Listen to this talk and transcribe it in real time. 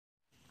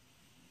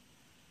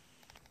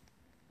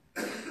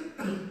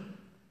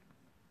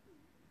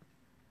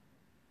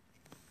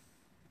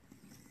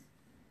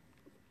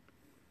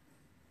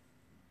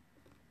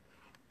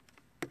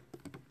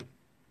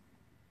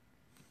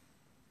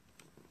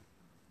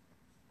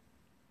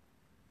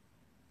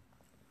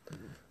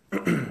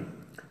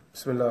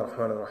بسم الله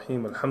الرحمن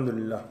الرحيم الحمد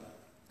لله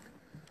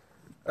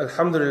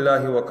الحمد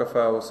لله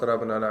وكفى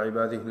وسلام على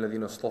عباده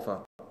الذين اصطفى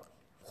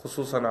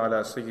خصوصا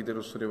على سيد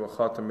الرسل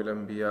وخاتم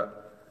الأنبياء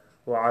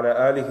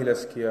وعلى آله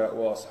الأزكياء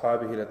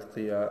وأصحابه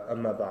الأتقياء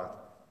أما بعد.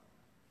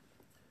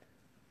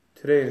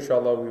 Today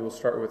inshallah we will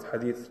start with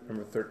Hadith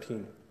number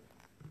 13.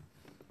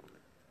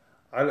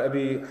 عن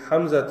أبي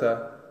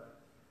حمزة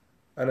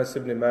أنس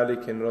بن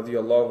مالك رضي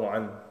الله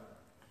عنه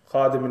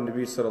خادم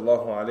النبي صلى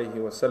الله عليه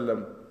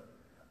وسلم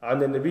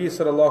عن النبي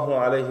صلى الله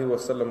عليه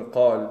وسلم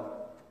قال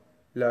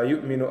لا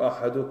يؤمن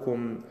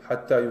أحدكم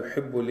حتى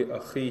يحب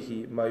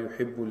لأخيه ما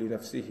يحب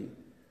لنفسه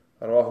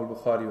رواه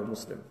البخاري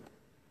Muslim.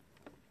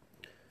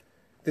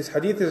 This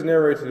hadith is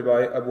narrated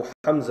by Abu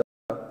Hamzah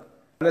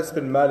Anas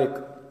bin Malik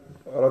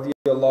رضي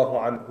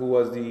الله عنه, who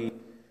was the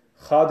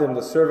khadim,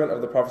 the servant of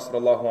the Prophet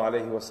sallallahu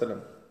alaihi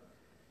wasallam.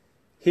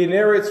 He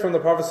narrates from the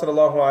Prophet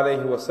sallallahu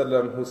alaihi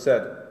wasallam, who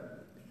said,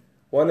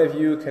 one of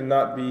you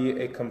cannot be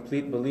a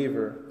complete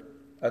believer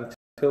until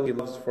he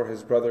loves for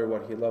his brother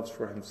what he loves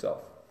for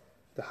himself.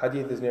 The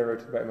hadith is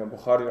narrated by Imam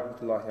Bukhari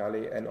rahmatullahi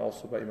alayhi and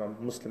also by Imam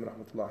Muslim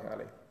rahmatullahi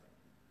alayhi.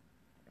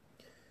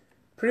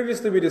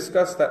 Previously we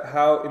discussed that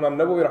how Imam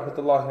Nawawi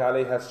rahmatullahi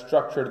alayhi has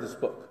structured this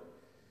book.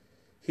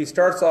 He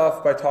starts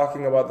off by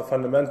talking about the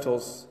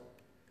fundamentals,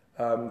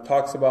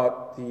 talks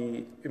about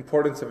the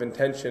importance of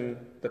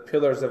intention, the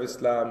pillars of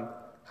Islam,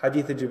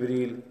 Hadith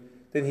Jibreel.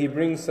 Then he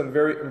brings some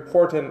very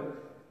important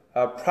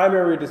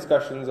primary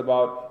discussions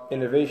about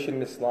innovation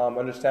in Islam,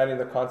 understanding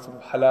the concept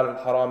of halal and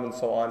haram and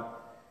so on.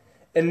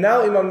 And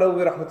now Imam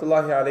Nawawi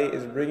rahmatullahi alayhi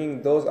is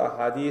bringing those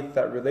ahadith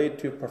that relate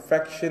to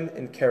perfection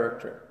in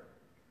character.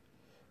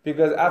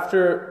 Because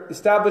after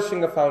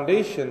establishing a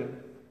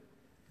foundation,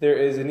 there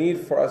is a need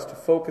for us to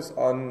focus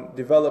on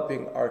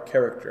developing our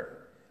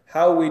character.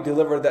 How we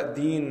deliver that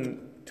deen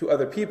to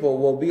other people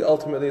will be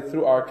ultimately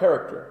through our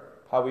character,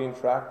 how we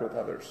interact with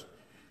others.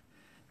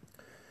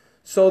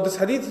 So this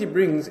hadith he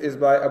brings is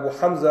by Abu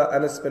Hamzah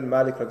Anas bin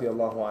Malik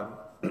radiallahu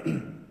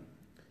anhu.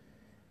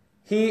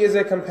 He is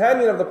a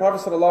companion of the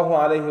Prophet sallallahu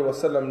alaihi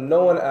wasallam,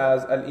 known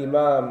as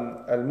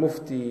Al-Imam,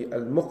 Al-Mufti,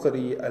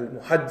 Al-Muqri,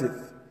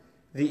 Al-Muhaddith,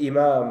 the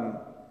Imam,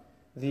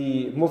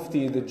 the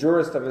Mufti, the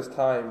jurist of his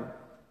time,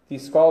 the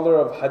scholar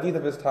of hadith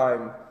of his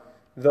time,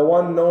 the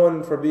one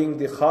known for being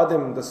the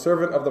khadim, the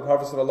servant of the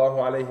Prophet sallallahu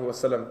alaihi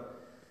wasallam.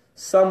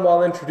 Some,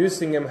 while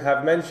introducing him,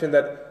 have mentioned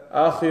that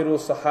Akhiru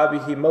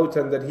sahabihi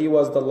mautan, that he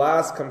was the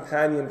last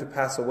companion to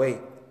pass away.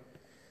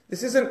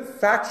 This isn't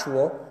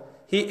factual.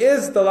 He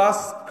is the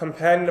last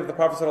companion of the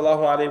Prophet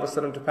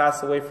ﷺ to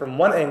pass away from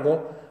one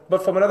angle,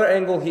 but from another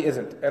angle he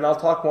isn't. And I'll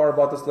talk more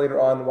about this later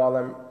on while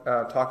I'm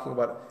talking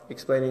about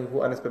explaining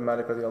who Anas bin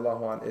Malik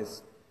radiallahu anh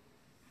is.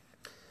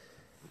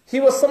 He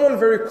was someone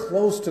very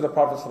close to the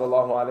Prophet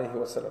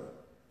ﷺ.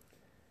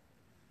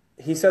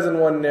 He says in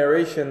one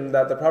narration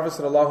that the Prophet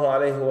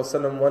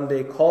ﷺ one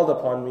day called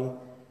upon me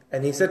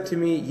and he said to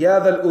me,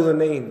 Ya dhal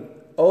udhunayn,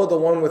 O the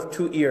one with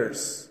two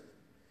ears.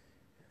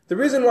 The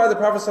reason why the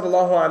Prophet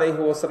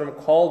ﷺ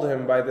called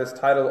him by this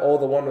title, O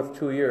the one with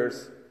two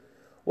ears,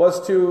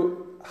 was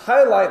to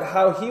highlight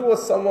how he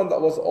was someone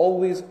that was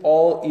always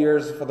all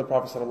ears for the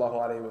Prophet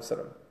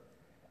ﷺ.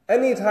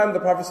 Anytime the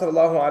Prophet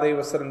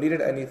ﷺ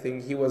needed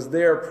anything, he was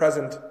there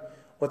present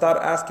without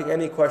asking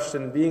any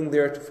question, being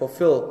there to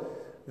fulfill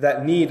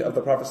that need of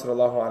the Prophet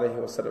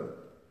ﷺ.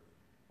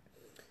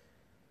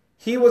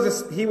 He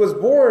was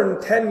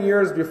born 10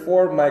 years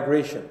before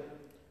migration,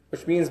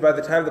 which means by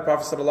the time the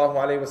Prophet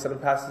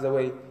ﷺ passes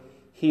away,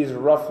 he is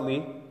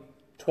roughly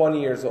 20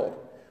 years old.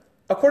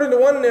 According to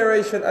one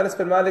narration, Anas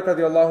bin Malik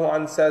radiallahu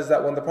anh says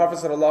that when the Prophet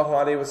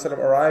ﷺ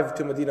arrived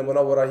to Medina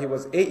Munawwara, he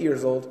was 8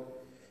 years old.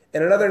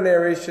 In another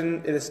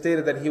narration, it is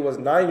stated that he was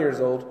 9 years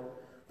old.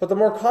 But the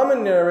more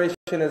common narration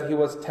is he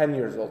was 10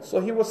 years old.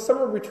 So he was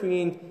somewhere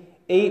between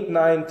 8,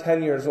 9,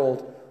 10 years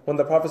old when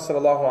the Prophet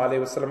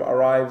ﷺ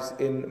arrives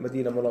in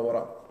Medina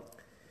Munawwara.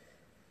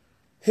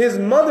 His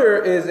mother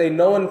is a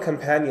known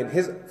companion.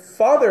 His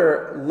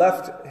father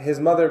left his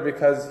mother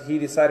because he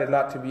decided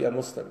not to be a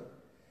Muslim.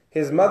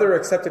 His mother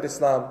accepted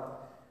Islam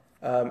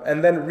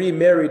and then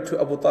remarried to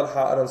Abu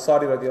Talha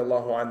al-Ansari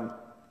radiallahu anhu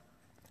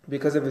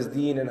because of his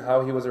deen and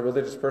how he was a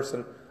religious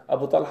person.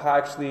 Abu Talha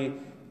actually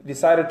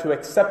decided to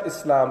accept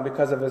Islam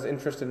because of his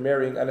interest in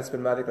marrying Anas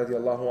bin Malik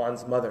radiallahu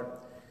anhu's mother.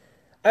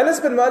 Anas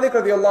bin Malik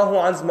radiallahu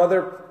anhu's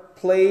mother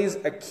plays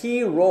a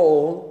key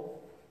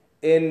role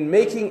in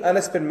making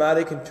Anas bin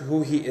Malik into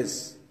who he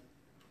is.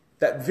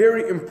 That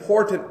very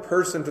important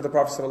person to the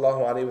Prophet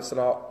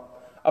ﷺ,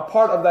 a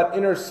part of that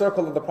inner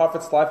circle of the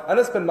Prophet's life.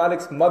 Anas bin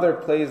Malik's mother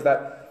plays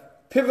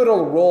that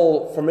pivotal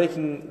role for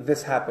making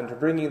this happen, to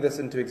bringing this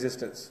into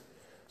existence.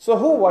 So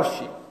who was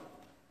she?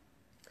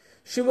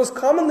 She was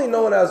commonly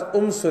known as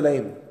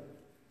Sulaym.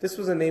 This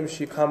was a name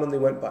she commonly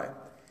went by.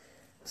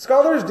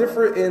 Scholars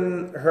differ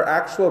in her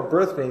actual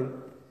birth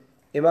name.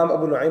 Imam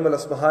Abu Nu'aym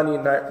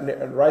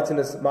al-Asbahani writes in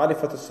his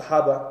Ma'rifat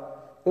al-Sahaba,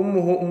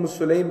 Ummuhu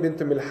Sulaym bint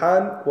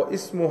Milhan wa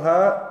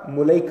ismuha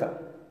Mulayka.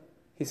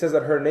 He says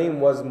that her name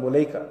was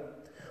Mulayka.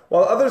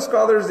 While other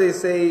scholars, they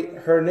say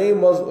her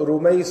name was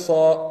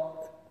Rumaysa,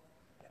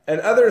 And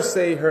others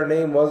say her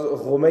name was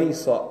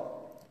Ghumaysa.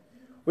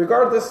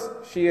 Regardless,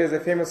 she is a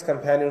famous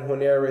companion who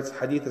narrates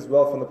hadith as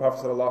well from the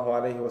Prophet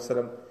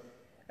ﷺ.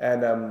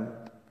 And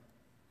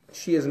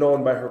she is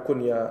known by her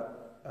kunya,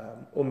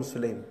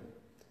 Sulaym.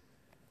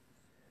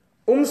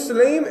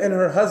 Sulaym and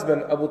her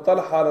husband, Abu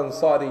Talha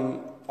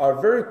al-Ansari, are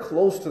very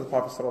close to the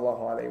Prophet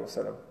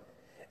ﷺ.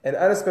 And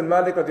Anas bin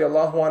Malik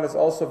radiallahu anh is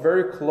also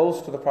very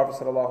close to the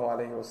Prophet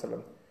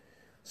ﷺ.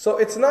 So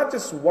it's not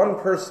just one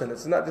person,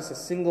 it's not just a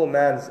single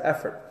man's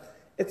effort.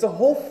 It's a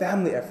whole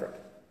family effort.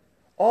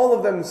 All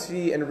of them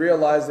see and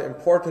realize the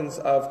importance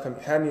of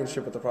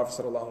companionship with the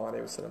Prophet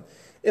ﷺ.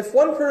 If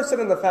one person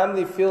in the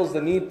family feels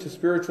the need to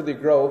spiritually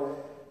grow,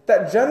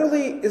 that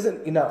generally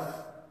isn't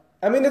enough.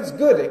 I mean, it's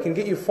good, it can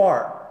get you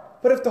far.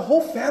 But if the whole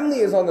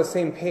family is on the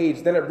same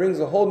page, then it brings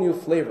a whole new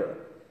flavor.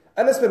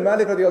 Anas bin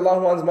Malik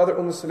radiallahu anhu's mother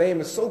Sulaym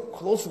is so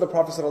close to the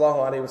Prophet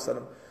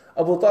ﷺ.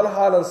 Abu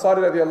Talha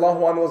al-Ansari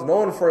radiallahu anhu was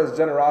known for his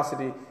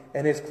generosity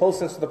and his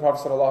closeness to the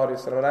Prophet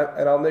ﷺ.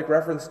 And I'll make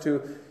reference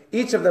to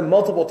each of them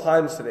multiple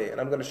times today. And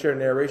I'm going to share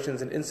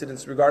narrations and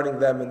incidents regarding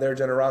them and their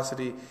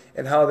generosity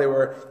and how they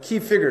were key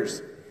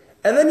figures.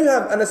 And then you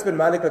have Anas bin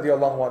Malik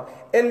radiallahu anhu.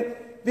 And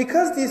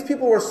because these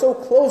people were so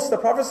close, the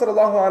Prophet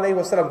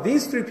ﷺ,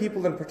 these three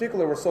people in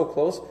particular were so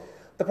close,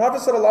 the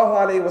Prophet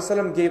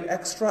ﷺ gave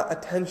extra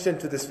attention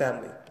to this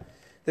family.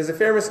 There's a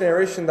famous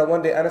narration that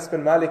one day Anas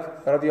bin Malik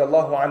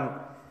radiallahu anhu,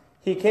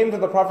 he came to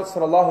the Prophet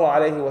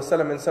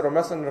ﷺ and said, "O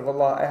Messenger of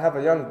Allah, I have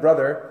a young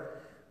brother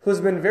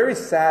who's been very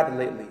sad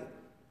lately,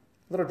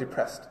 a little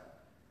depressed."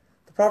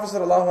 The Prophet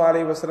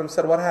ﷺ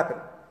said, "What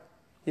happened?"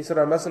 He said,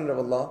 "O Messenger of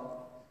Allah,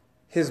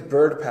 his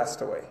bird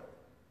passed away."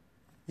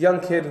 Young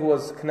kid who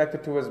was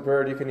connected to his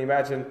bird, you can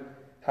imagine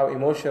how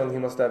emotional he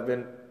must have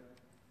been.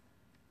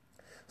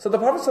 So the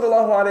Prophet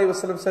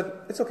ﷺ said,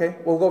 "It's okay,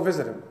 we'll go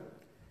visit him."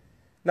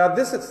 Now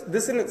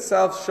this in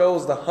itself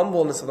shows the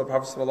humbleness of the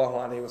Prophet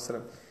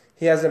ﷺ.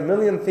 He has a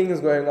million things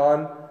going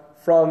on,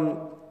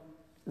 from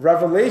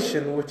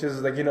revelation, which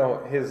is like,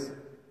 his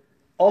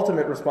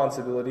ultimate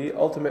responsibility,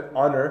 ultimate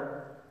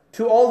honor,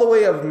 to all the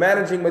way of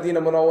managing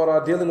Medina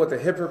Munawwara, dealing with the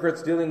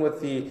hypocrites, dealing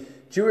with the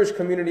Jewish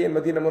community in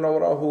Medina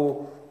Munawwara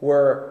who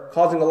were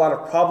causing a lot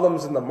of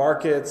problems in the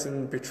markets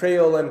and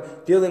betrayal, and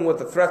dealing with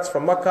the threats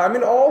from Makkah. I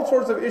mean, all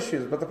sorts of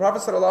issues. But the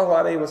Prophet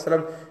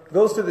ﷺ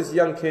goes to this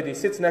young kid, he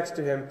sits next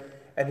to him,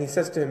 and he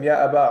says to him,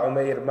 "Ya Aba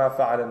Umayr, ma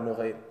fa'al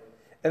al-Nughayr."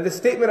 And the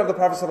statement of the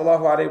Prophet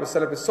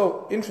ﷺ is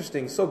so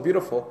interesting, so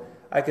beautiful.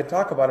 I could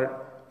talk about it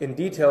in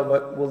detail,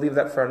 but we'll leave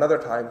that for another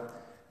time.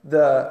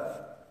 The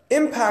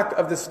impact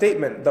of the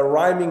statement, the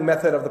rhyming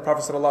method of the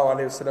Prophet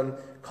ﷺ,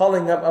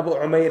 calling him Abu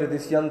Umayr,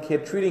 this young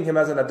kid, treating him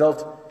as an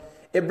adult,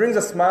 it brings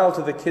a smile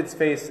to the kid's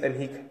face, and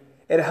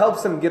it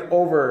helps him get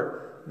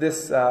over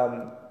this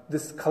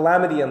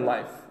calamity in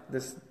life,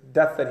 this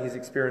death that he's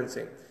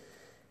experiencing.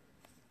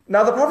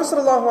 Now the Prophet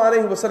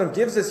ﷺ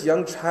gives this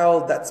young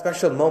child that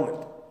special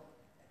moment.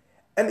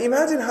 And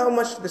imagine how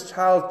much this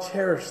child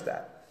cherished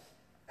that.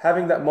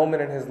 Having that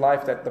moment in his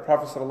life that the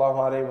Prophet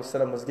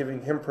ﷺ was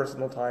giving him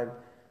personal time,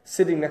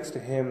 sitting next to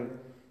him,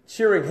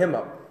 cheering him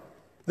up.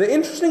 The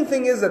interesting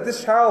thing is that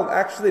this child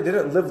actually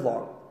didn't live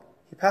long.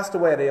 He passed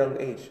away at a young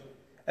age.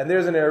 And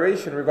there's a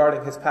narration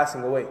regarding his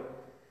passing away.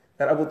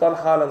 That Abu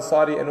Talha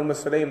al-Ansari and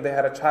Sulaym, they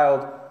had a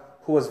child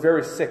who was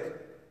very sick.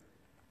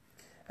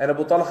 And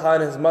Abu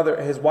Talha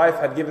and his wife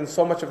had given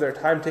so much of their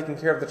time taking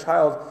care of the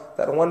child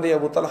that one day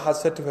Abu Talha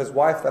said to his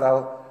wife that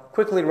I'll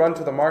quickly run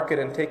to the market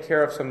and take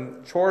care of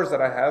some chores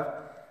that I have.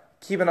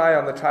 Keep an eye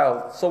on the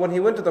child. So when he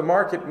went to the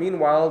market,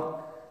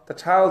 meanwhile, the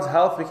child's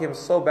health became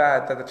so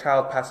bad that the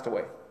child passed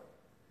away.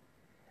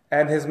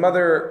 And his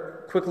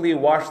mother quickly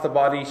washed the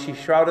body, she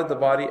shrouded the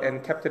body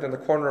and kept it in the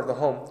corner of the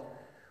home.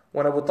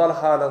 When Abu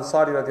Talha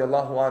al-Ansari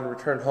radiallahu anhu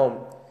returned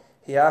home,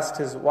 he asked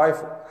his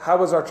wife,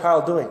 "How is our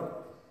child doing?"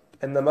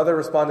 And the mother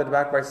responded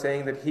back by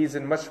saying that he's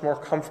in much more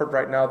comfort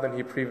right now than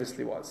he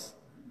previously was.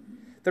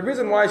 The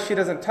reason why she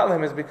doesn't tell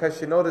him is because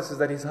she notices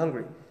that he's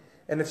hungry.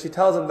 And if she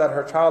tells him that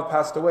her child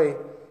passed away,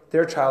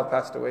 their child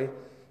passed away,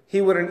 he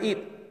wouldn't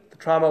eat. The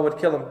trauma would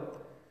kill him.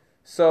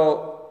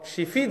 So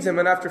she feeds him,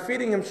 and after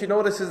feeding him, she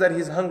notices that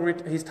he's hungry,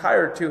 he's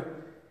tired too.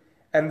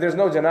 And there's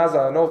no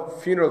janazah, no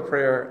funeral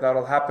prayer that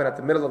will happen at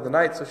the middle of the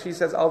night. So she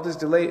says, "I'll just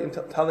delay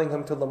until telling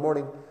him till the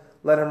morning.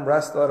 Let him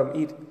rest, let him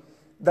eat."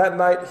 That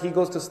night, he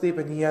goes to sleep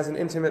and he has an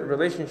intimate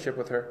relationship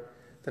with her.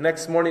 The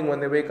next morning when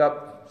they wake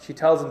up, she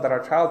tells him that our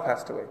child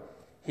passed away.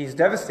 He's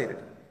devastated.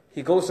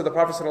 He goes to the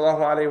Prophet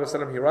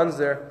ﷺ, he runs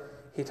there.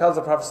 He tells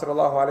the Prophet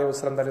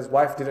ﷺ that his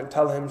wife didn't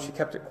tell him, she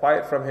kept it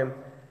quiet from him.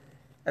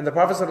 And the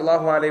Prophet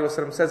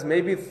ﷺ says,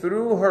 maybe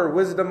through her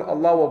wisdom,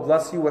 Allah will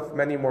bless you with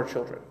many more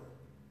children.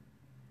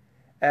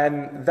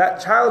 And that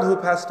child who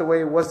passed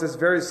away was this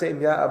very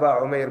same Ya Aba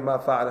Umayr ma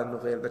fa'al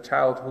al-Nughayr, the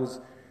child whose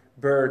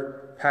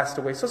bird passed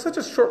away. So such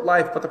a short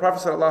life, but the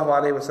Prophet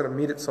ﷺ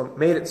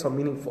made it so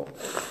meaningful.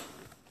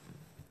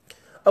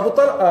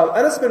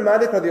 Anas bin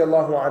Malik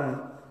radiallahu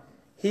anhu,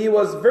 he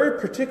was very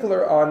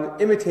particular on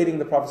imitating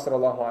the Prophet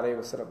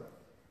ﷺ.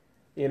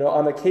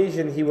 On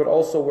occasion he would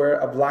also wear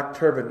a black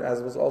turban,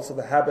 as was also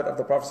the habit of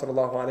the Prophet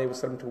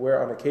ﷺ to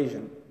wear on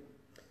occasion.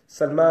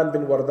 Salman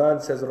bin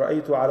Wardan says,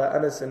 رَأَيْتُ عَلَى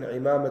أَنَسٍ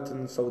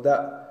عِمَامَةٍ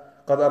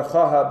سَوْدَاء قَدْ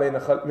أَرْخَاهَا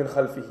مِنْ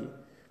خَلْفِهِ.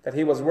 That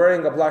he was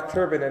wearing a black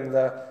turban, and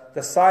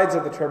the sides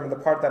of the turban, the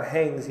part that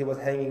hangs, he was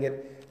hanging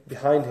it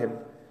behind him.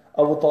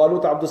 Abu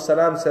Talut Abdul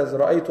Salam says,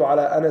 رَأَيْتُ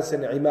عَلَى أَنَسٍ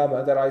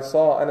عِمَامَةٍ, that I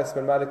saw Anas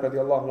bin Malik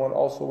radiallahu anhu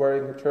also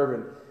wearing a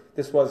turban.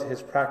 This was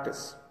his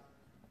practice.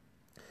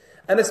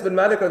 Anas bin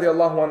Malik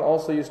radiallahu anhu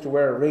also used to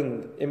wear a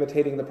ring,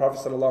 imitating the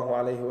Prophet sallallahu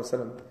alaihi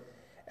wasallam.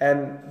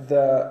 And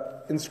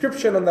the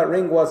inscription on that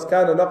ring was,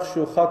 كَانَ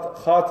نَقْشُ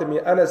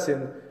خَاتِمِ أَنَسٍ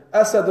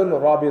أَسَدٌ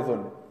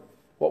رَابِضٌ.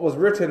 What was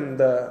written,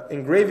 the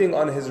engraving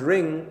on his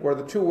ring, were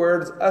the two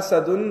words,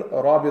 أَسَدٌ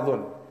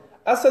رَابِضٌ.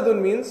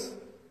 Asadun means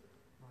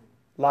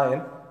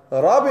lion.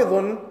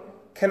 Rabidun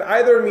can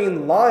either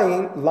mean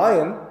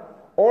lion,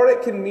 or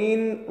it can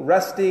mean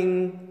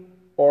resting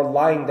or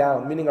lying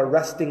down, meaning a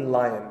resting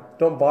lion.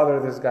 Don't bother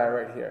this guy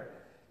right here.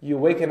 You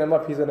waken him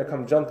up, he's going to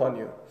come jump on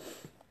you.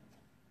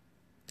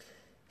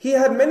 He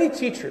had many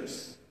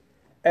teachers,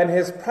 and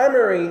his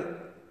primary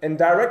and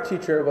direct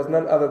teacher was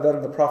none other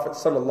than the Prophet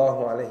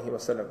sallallahu alaihi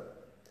wasallam.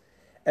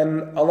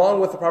 And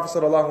along with the Prophet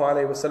sallallahu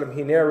alaihi wasallam,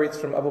 he narrates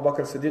from Abu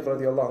Bakr Siddiq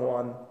radiallahu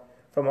anhu,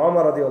 from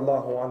Umar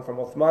radiallahu anhu, from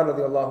Uthman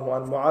radiallahu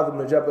anhu, Mu'adh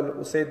ibn Jabal,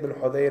 Usayd bin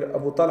Hudayr,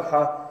 Abu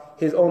Talha,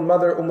 his own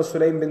mother,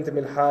 Sulaym bint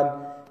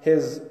Milhan,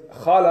 his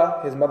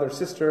khala, his mother's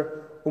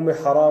sister,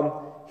 Haram.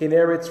 He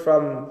narrates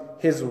from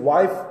his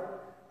wife.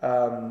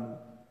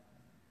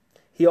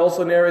 He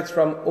also narrates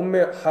from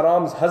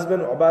Haram's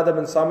husband, Ubadah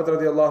bin Samit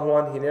radiallahu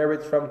anhu. He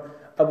narrates from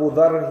Abu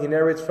Dharr. He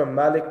narrates from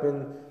Malik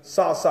bin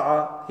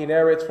Sa'sa'a. He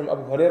narrates from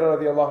Abu Hurairah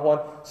radiallahu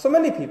anhu. So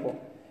many people.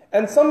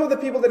 And some of the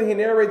people that he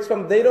narrates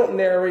from, they don't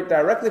narrate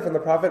directly from the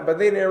Prophet, but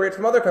they narrate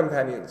from other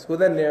companions, who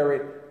then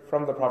narrate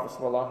from the Prophet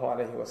sallallahu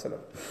alaihi wasallam.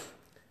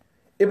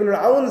 Ibn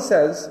al-Awn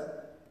says,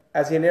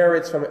 as he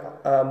narrates from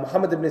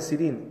Muhammad ibn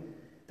Sirin,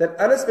 that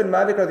Anas bin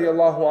Malik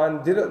radiallahu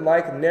anh didn't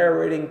like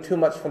narrating too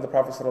much from the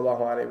Prophet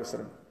sallallahu alaihi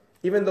wasallam,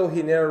 even though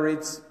he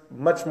narrates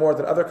much more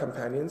than other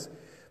companions.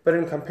 But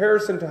in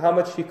comparison to how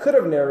much he could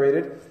have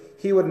narrated,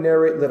 he would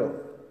narrate little.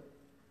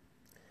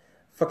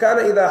 فَكَانَ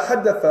إِذَا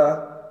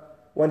حَدَّثَ,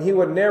 when he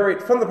would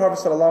narrate from the Prophet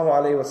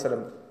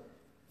ﷺ,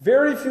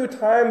 very few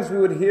times we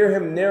would hear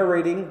him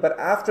narrating, but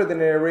after the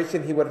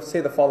narration he would say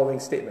the following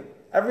statement.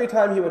 Every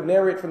time he would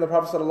narrate from the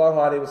Prophet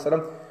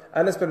ﷺ,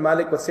 Anas bin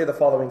Malik would say the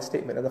following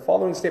statement. And the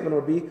following statement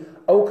would be,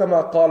 أَوْ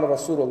كَمَا قَالَ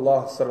رَسُولُ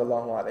اللَّهِ صَلَى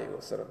اللَّهُ عَلَيْهِ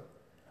وَسَلَّمَ.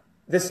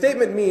 This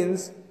statement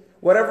means,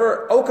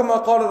 whatever أَوْ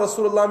كَمَا قَالَ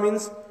رَسُولُ اللَّهِ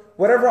means,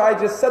 whatever I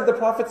just said the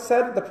Prophet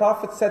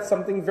said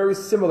something very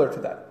similar to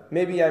that.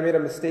 Maybe I made a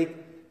mistake,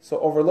 so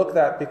overlook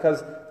that,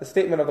 because the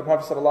statement of the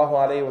Prophet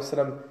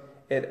ﷺ,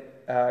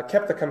 it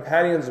kept the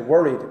companions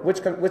worried.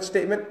 Which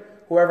statement?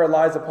 Whoever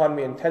lies upon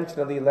me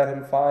intentionally, let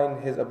him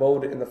find his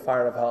abode in the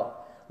fire of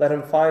hell. Let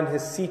him find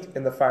his seat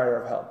in the fire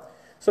of hell.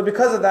 So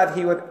because of that,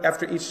 he would,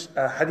 after each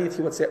hadith,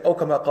 he would say, "O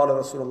kama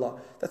qala Rasulullah."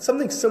 That's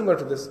something similar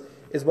to this,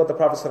 is what the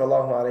Prophet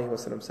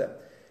ﷺ said.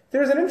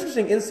 There is an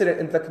interesting incident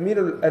in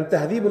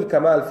Tahdhib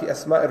al-Kamal fi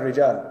Asma'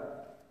 al-Rijal,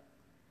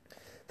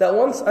 that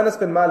once Anas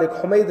bin Malik,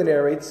 Humayd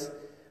narrates,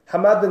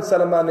 Hamad bin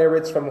Salama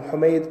narrates from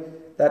Humayd,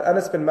 that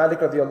Anas bin Malik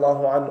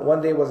radiallahu anhu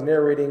one day was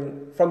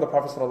narrating from the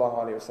Prophet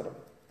ﷺ.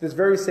 This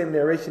very same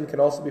narration can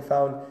also be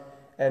found,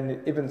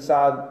 and Ibn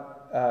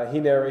Sa'd, he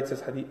narrates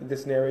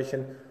this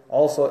narration.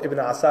 Also, Ibn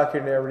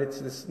Asakir narrates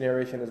this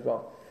narration as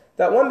well.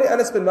 That one day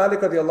Anas bin Malik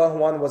radiallahu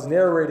anhu was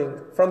narrating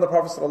from the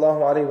Prophet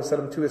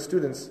ﷺ to his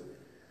students.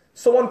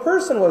 So one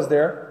person was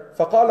there,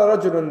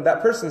 فَقَالَ رَجُلٌ,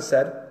 that person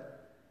said,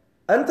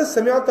 أَنْتَ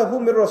سَمِعْتَهُ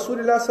مِنْ رَسُولِ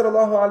اللَّهِ صَلَى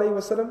اللَّهُ عَلَيْهِ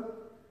وَسَلَّمَ.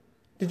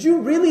 Did you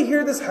really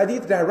hear this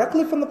hadith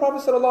directly from the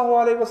Prophet sallallahu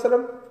alaihi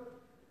wasallam?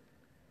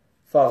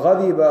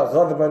 فَغَضِبَ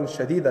غَضْبًا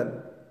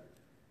شَدِيدًا.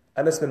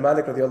 Anas bin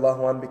Malik radiallahu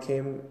anhu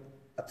became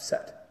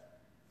upset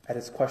at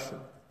his question.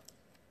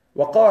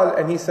 وقال,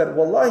 and he said,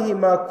 وَاللَّهِ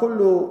مَا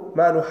كُلُّ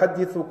مَا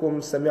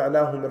نُحَدِّثُكُمْ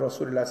سَمِعْنَاهُ مِنْ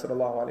رَسُولِ اللَّهِ صَلَى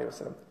اللَّهُ عَلَيْهِ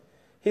وَسَلَّمَ.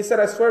 He said,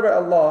 I swear by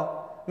Allah,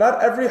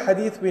 not every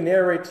hadith we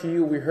narrate to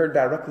you we heard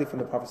directly from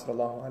the Prophet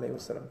sallallahu alaihi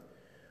wasallam.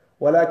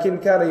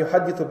 وَلَكِنْ كَانَ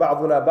يُحَدِّثُ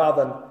بَعْضُنَا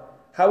بَعْضًا.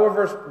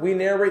 However, we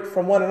narrate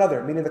from one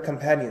another, meaning the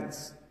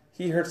companions.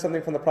 He heard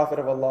something from the Prophet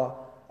of Allah.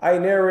 I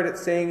narrated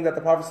saying that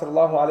the Prophet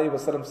sallallahu alaihi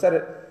wasallam said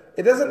it.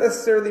 It doesn't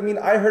necessarily mean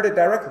I heard it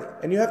directly.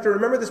 And you have to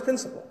remember this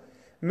principle.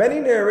 Many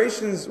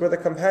narrations where the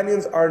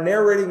companions are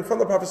narrating from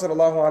the Prophet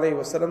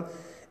ﷺ,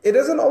 it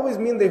doesn't always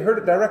mean they heard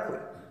it directly.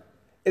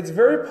 It's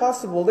very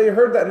possible they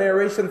heard that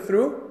narration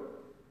through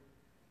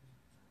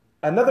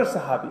another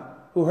Sahabi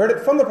who heard it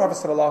from the Prophet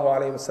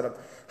ﷺ.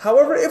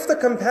 However, if the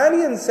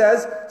companion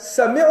says,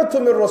 سَمِعْتُ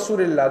مِنْ رَسُولِ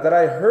اللَّهِ, that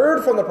I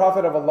heard from the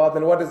Prophet of Allah,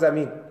 then what does that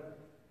mean?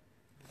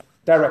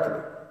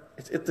 Directly.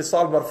 It's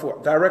ittisal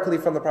marfu', directly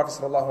from the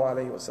Prophet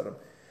ﷺ.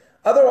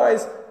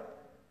 Otherwise,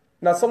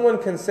 now someone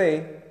can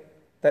say,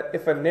 that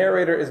if a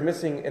narrator is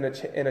missing in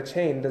a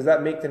chain, does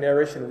that make the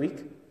narration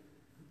weak?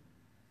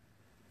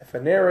 If a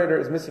narrator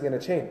is missing in a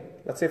chain,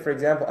 let's say for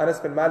example,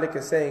 Anas bin Malik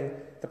is saying,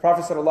 the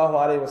Prophet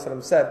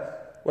ﷺ said,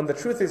 when the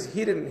truth is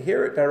he didn't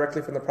hear it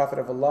directly from the Prophet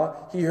of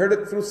Allah. He heard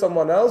it through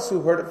someone else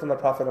who heard it from the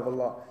Prophet of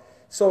Allah.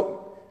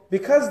 So,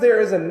 because there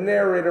is a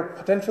narrator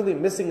potentially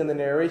missing in the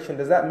narration,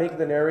 does that make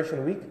the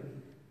narration weak?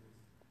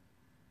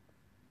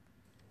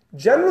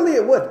 Generally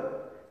it would.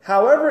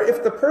 However,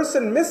 if the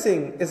person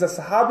missing is a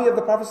Sahabi of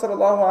the Prophet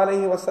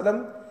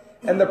ﷺ,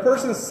 and the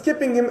person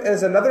skipping him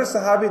is another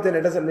Sahabi, then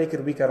it doesn't make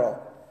it weak at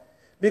all.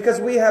 Because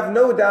we have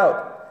no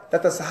doubt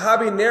that the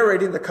Sahabi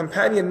narrating, the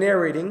companion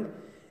narrating,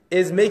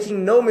 is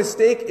making no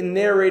mistake in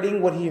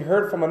narrating what he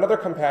heard from another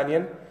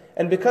companion.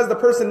 And because the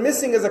person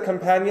missing is a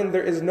companion,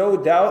 there is no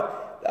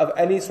doubt of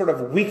any sort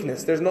of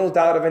weakness. There's no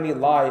doubt of any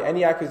lie,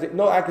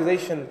 no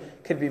accusation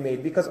could be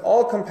made. Because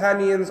all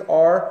companions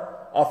are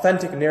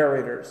authentic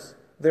narrators.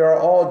 They are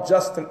all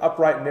just and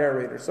upright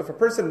narrators. So if a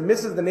person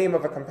misses the name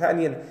of a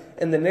companion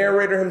and the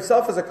narrator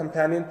himself is a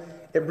companion,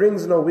 it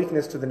brings no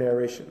weakness to the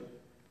narration.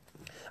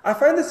 I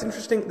find this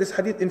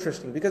hadith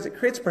interesting because it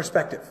creates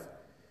perspective.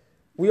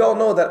 We all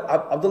know that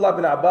Abdullah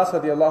bin Abbas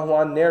radiallahu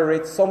anh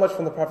narrates so much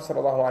from the Prophet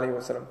sallallahu alaihi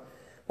wasallam.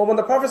 But when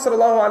the Prophet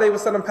sallallahu alaihi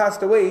wasallam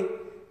passed away,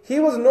 he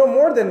was no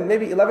more than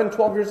maybe 11,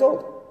 12 years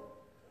old.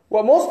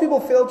 What most people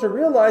fail to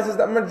realize is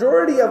that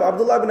majority of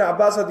Abdullah bin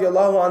Abbas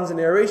radiallahu anh's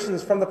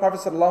narrations from the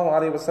Prophet sallallahu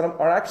alaihi wasallam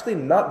are actually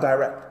not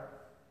direct.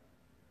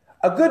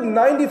 A good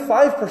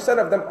 95%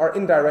 of them are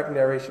indirect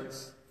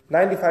narrations.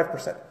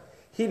 95%.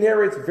 He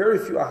narrates very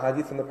few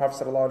ahadith from the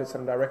Prophet sallallahu alaihi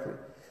wasallam directly.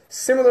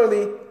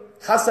 Similarly,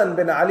 Hassan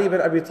bin Ali bin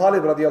Abi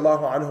Talib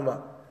radiallahu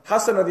anhuma.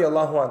 Hassan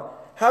radiallahu anh.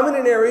 How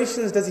many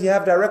narrations does he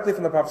have directly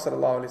from the Prophet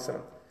sallallahu alaihi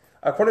wasallam?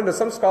 According to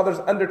some scholars,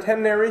 under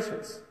 10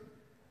 narrations.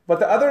 But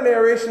the other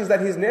narrations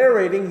that he's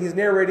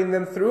narrating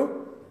them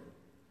through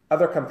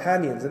other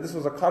companions. And this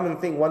was a common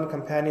thing. One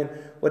companion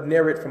would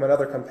narrate from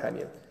another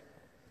companion.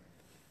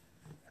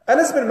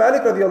 Anas bin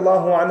Malik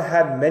radiallahu anh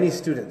had many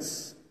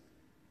students.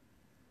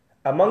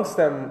 Amongst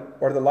them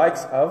were the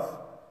likes of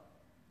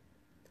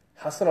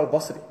Hassan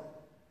al-Basri.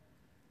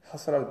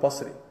 Hassan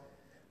al-Basri.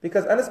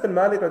 Because Anas bin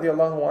Malik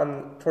radiallahu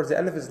anh, towards the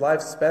end of his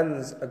life,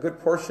 spends a good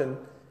portion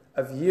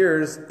of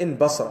years in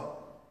Basra.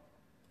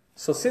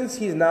 So since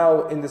he's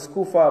now in this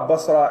Kufa,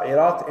 Basra,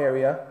 Iraq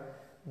area,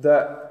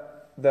 the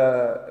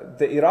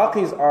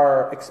Iraqis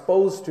are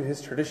exposed to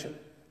his tradition.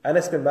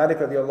 Anas bin Malik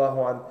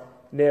radiallahu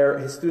anh,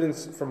 his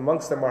students from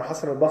amongst them are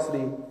Hassan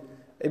al-Basri,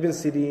 Ibn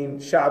Sirin,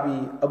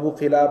 Sha'bi, Abu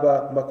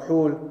Qilaba,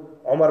 Makhul,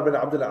 Umar bin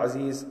Abdul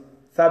Aziz,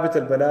 Thabit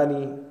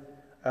al-Banani,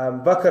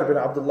 Bakr bin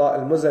Abdullah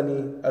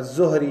al-Muzani,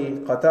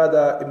 al-Zuhri,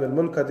 Qatada, Ibn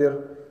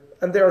al-Munkadir,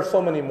 and there are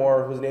so many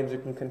more whose names you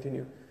can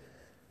continue.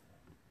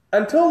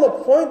 Until the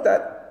point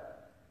that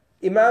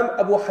Imam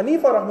Abu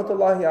Hanifa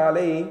rahmatullahi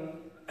alayhi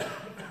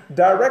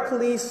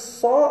directly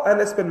saw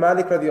Anas bin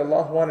Malik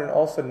radiallahu anh and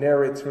also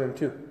narrates from him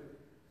too.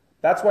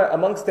 That's why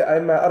amongst the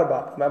Aimma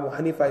Arba, Imam Abu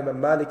Hanifa, Imam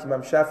Malik,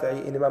 Imam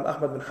Shafi'i, and Imam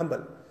Ahmad bin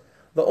Hanbal,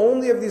 the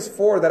only of these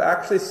four that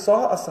actually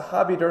saw a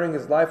Sahabi during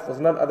his life was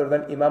none other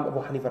than Imam Abu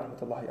Hanifa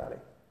rahmatullahi alayhi.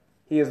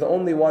 He is the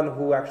only one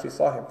who actually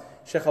saw him.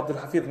 Shaykh Abdul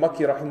Hafidh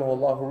Makki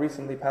rahimahullah, who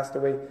recently passed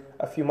away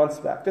a few months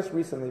back, just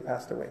recently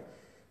passed away.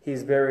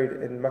 He's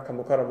buried in Makkah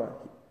Mukarramah.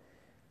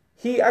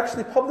 He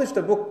actually published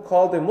a book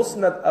called the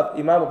Musnad of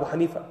Imam Abu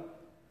Hanifa,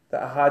 the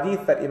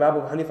ahadith that Imam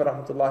Abu Hanifa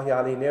rahmatullahi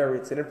alayhi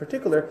narrates. And in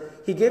particular,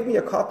 he gave me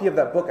a copy of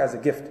that book as a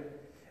gift.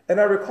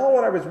 And I recall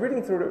when I was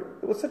reading through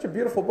it, it was such a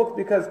beautiful book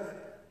because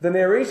the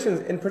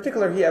narrations, in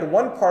particular, he had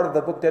one part of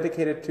the book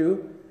dedicated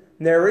to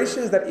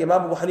narrations that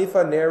Imam Abu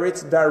Hanifa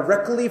narrates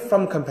directly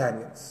from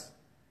companions.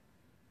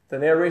 The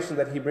narration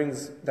that he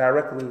brings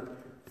directly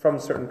from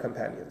certain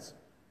companions.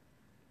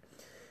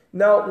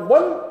 Now,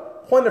 one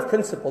point of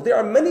principle, there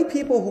are many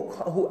people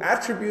who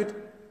attribute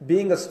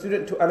being a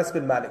student to Anas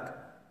bin Malik.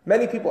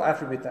 Many people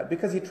attribute that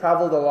because he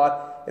traveled a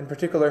lot, in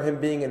particular him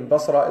being in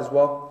Basra as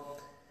well.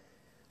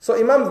 So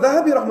Imam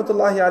Dhahabi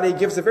rahmatullahi alayhi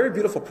gives a very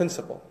beautiful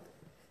principle.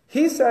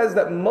 He says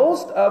that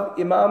most of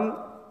Imam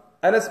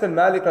Anas bin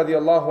Malik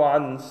radiallahu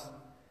anhu's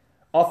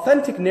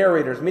authentic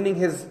narrators, meaning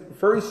his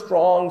very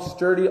strong,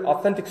 sturdy,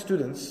 authentic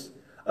students,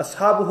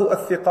 ashabuhu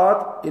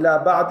al-thiqat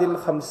ila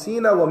ba'dil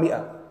khamsina wa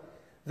mi'a.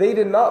 They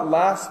did not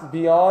last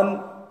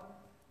beyond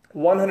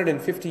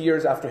 150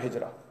 years after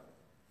Hijrah.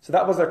 So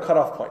that was their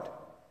cutoff point.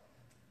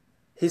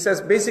 He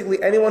says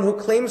basically anyone who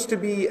claims to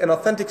be an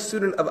authentic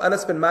student of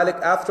Anas bin Malik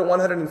after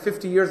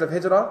 150 years of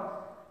Hijrah,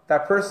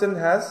 that person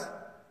has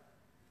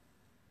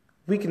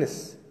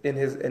weakness in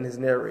his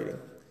narrating.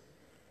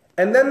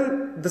 And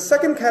then the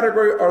second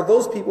category are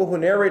those people who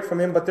narrate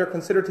from him, but they're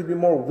considered to be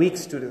more weak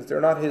students.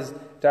 They're not his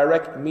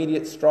direct,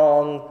 immediate,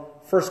 strong,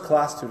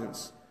 first-class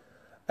students.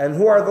 And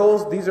who are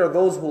those? These are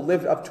those who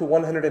lived up to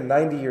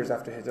 190 years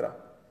after Hijrah.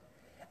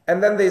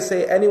 And then they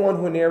say anyone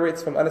who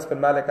narrates from Anas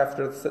bin Malik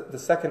after the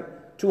second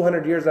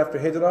 200 years after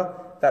Hijrah,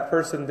 that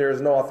person, there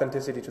is no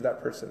authenticity to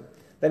that person.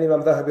 Then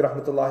Imam Dhahabi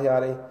rahmatullahi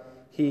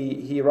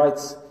alayhi, he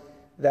writes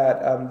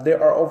that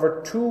there are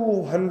over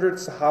 200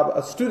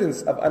 Sahaba,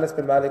 students of Anas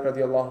bin Malik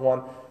radiallahu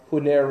anh, who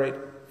narrate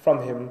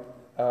from him,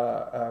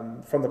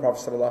 from the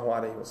Prophet sallallahu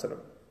alayhi wa sallam.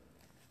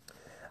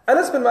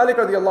 Anas bin Malik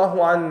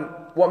radiallahu anh,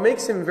 what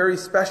makes him very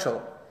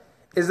special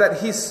is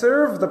that he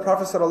served the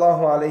Prophet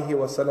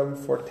ﷺ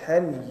for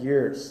 10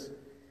 years.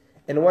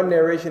 In one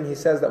narration he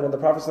says that when the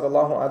Prophet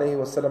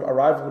ﷺ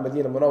arrived in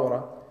Medina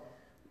Munawwara,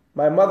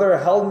 my mother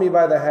held me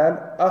by the hand,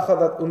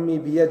 أَخَذَتْ أُمِّي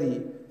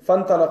بِيَدِي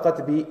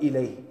فَانْطَلَقَتْ بِي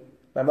إِلَيْهِ.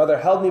 My mother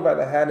held me by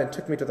the hand and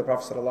took me to the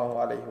Prophet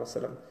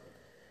ﷺ.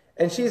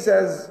 And she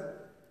says,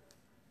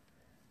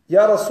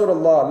 يا رسول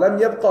الله لم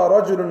يبقى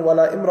رجل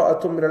ولا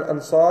امرأة من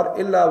الأنصار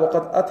إلا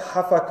وقد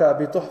أتحفك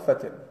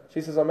بتحفة.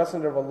 She says, O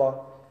Messenger of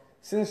Allah,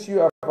 since you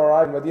have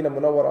arrived in Medina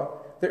Munawwara,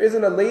 there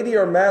isn't a lady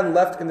or man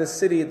left in the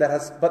city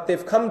but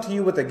they've come to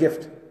you with a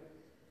gift.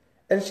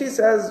 And she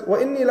says,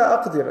 وَإِنِّي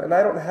لَا أَقْدِرُ, and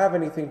I don't have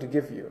anything to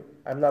give you.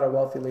 I'm not a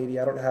wealthy lady,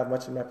 I don't have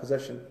much in my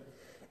possession.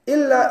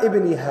 إِلَّا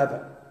إِبْنِي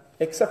هَذَا,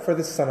 except for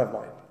this son of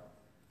mine.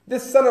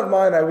 This son of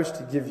mine I wish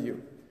to give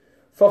you.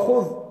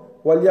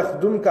 فَخُذْ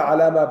وَلْيَخْدُمْكَ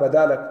عَلَى مَا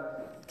بَدَالَكَ.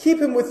 Keep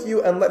him with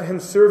you and let him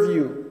serve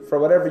you for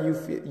whatever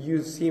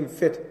you seem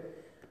fit.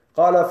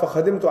 قال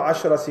فخدمت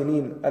 10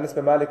 سنين. Anas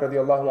bin Malik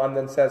radiallahu anhu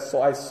then says,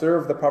 so I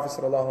served the Prophet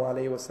sallallahu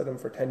alaihi wasallam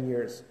for 10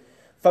 years.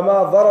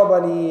 فما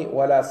ضربني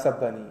ولا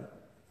سبني.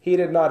 He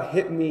did not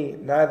hit me,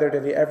 neither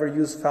did he ever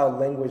use foul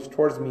language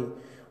towards me.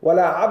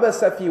 ولا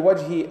عبس في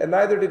وجهي, and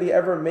neither did he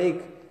ever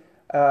make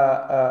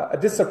a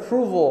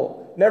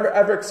disapproval, never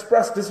ever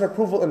express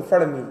disapproval in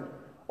front of me,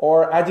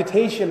 or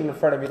agitation in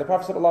front of me. The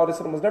Prophet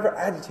ﷺ was never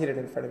agitated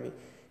in front of me.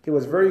 He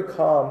was very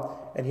calm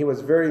and he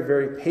was very,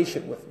 very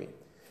patient with me.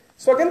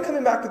 So again,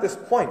 coming back to this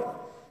point,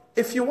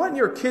 if you want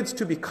your kids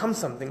to become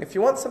something, if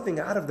you want something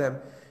out of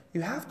them,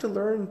 you have to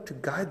learn to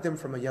guide them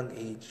from a young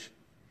age.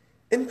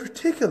 In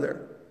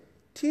particular,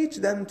 teach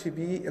them to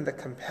be in the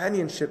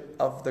companionship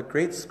of the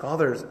great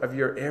scholars of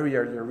your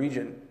area, your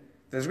region.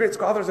 There's great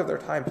scholars of their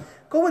time.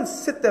 Go and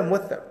sit them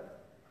with them.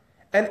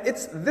 And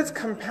it's this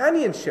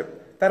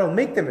companionship that'll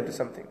make them into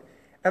something.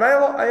 And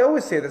I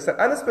always say this, that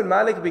Anas bin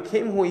Malik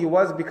became who he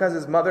was because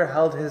his mother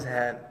held his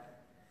hand.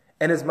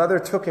 And his mother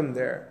took him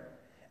there.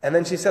 And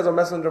then she says, O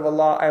Messenger of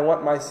Allah, I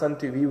want my son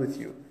to be with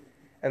you.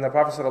 And the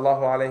Prophet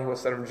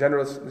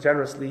ﷺ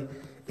generously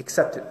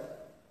accepted.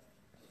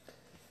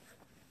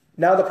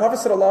 Now the Prophet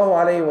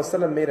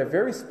ﷺ made a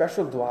very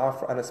special dua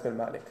for Anas bin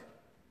Malik.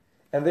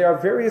 And there are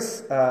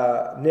various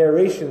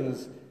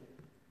narrations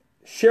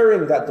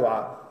sharing that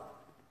dua.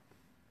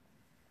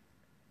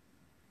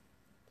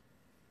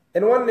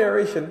 In one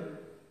narration,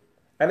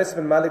 Anas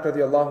bin Malik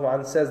radiallahu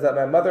anh says that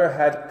my mother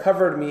had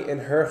covered me in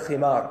her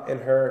khimar,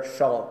 in her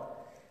shawl.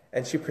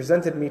 And she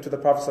presented me to the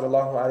Prophet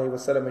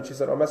ﷺ and she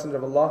said, O Messenger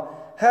of Allah,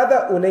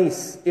 هذا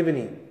أنيس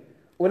ibni.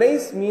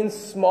 Unais means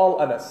small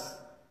Anas.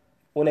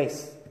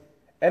 Unais.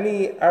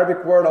 Any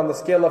Arabic word on the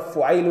scale of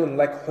fu'ailun,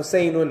 like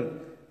Hussainun,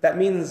 that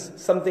means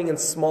something in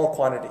small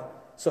quantity.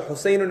 So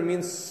Hussainun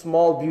means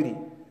small beauty.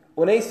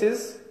 Unais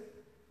is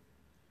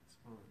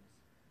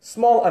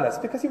small Anas,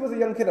 because he was a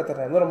young kid at the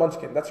time, little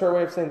munchkin. That's her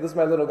way of saying, this is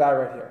my little guy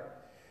right here.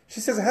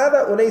 She says,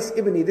 هذا أنيس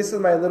ibni, this is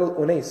my little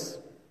Unais.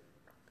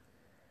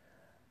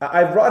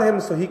 I brought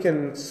him so he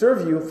can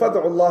serve you.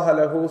 فَدْعُ اللَّهَ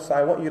لَهُ, so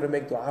I want you to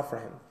make dua for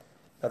him.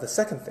 Now the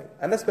second thing,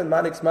 Anas bin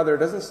Malik's mother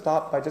doesn't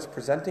stop by just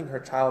presenting her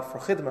child for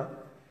khidmah.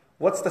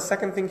 What's the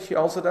second thing she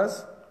also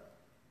does?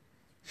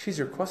 She's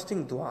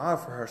requesting dua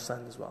for her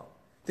son as well.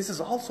 This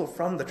is also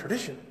from the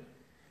tradition,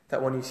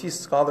 that when you see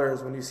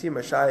scholars, when you see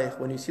mashayikh,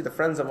 when you see the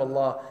friends of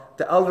Allah,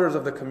 the elders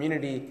of the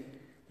community,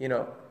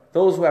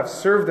 those who have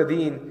served the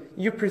deen,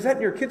 you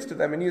present your kids to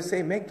them and you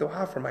say, make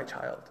dua for my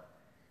child.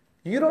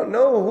 You don't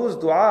know whose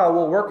dua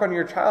will work on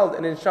your child,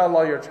 and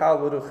inshallah your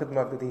child will do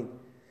khidmah of the deen.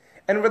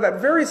 And with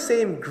that very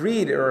same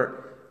greed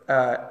or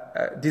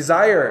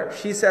desire,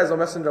 she says, O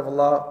Messenger of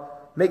Allah,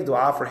 make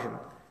dua for him.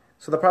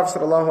 So the Prophet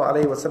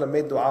ﷺ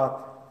made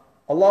dua,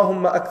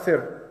 Allahumma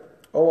akthir,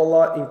 O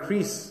Allah,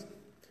 increase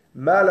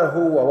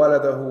malahu wa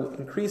waladahu,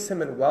 increase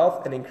him in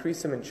wealth and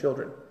increase him in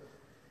children.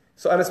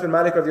 So Anas bin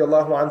Malik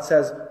radiallahu anh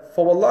says,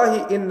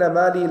 فَوَاللَّهِ إِنَّ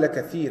مَالِي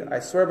لَكَثِيرٌ, I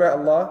swear by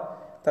Allah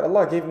that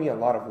Allah gave me a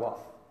lot of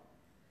wealth.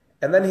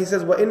 And then he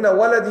says, وَإِنَّ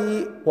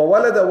وَلَدِي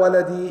وَوَلَدَ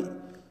وَلَدِي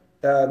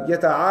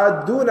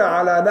يَتَعَادُّونَ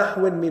عَلَى نَحْوٍ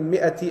مِّن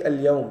مِئَةِ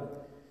الْيَوْمِ.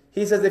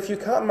 He says, if you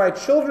count my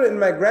children and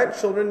my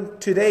grandchildren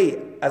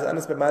today, as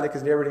Anas bin Malik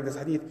is narrating this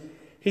hadith,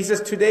 he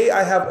says, today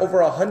I have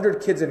over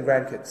 100 kids and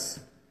grandkids.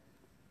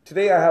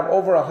 Today I have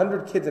over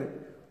 100 kids and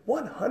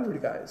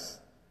 100 guys.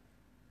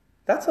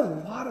 That's a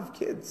lot of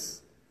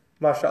kids.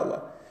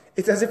 MashaAllah.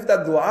 It's as if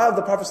that dua of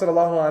the Prophet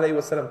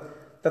ﷺ,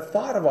 the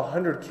thought of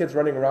 100 kids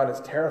running around is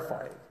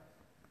terrifying.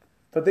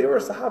 But they were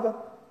Sahaba,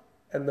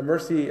 and the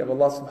mercy of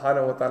Allah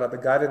subhanahu wa ta'ala, the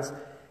guidance.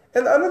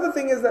 And another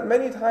thing is that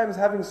many times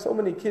having so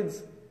many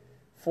kids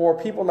for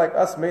people like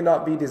us may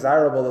not be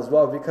desirable as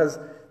well, because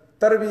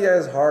tarbiyah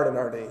is hard in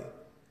our day.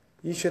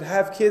 You should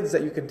have kids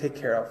that you can take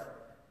care of.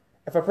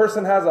 If a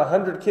person has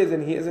 100 kids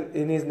and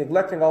he's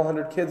neglecting all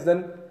 100 kids,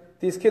 then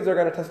these kids are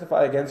going to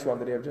testify against you on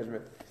the Day of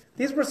Judgment.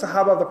 These were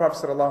Sahaba of the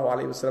Prophet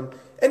ﷺ,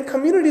 and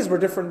communities were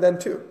different then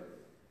too,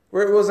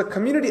 where it was a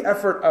community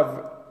effort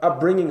of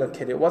upbringing a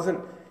kid. It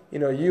wasn't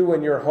you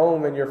and your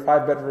home and your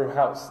 5-bedroom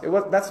house.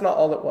 That's not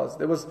all it was.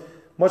 There was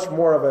much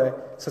more of a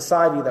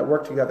society that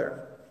worked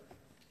together.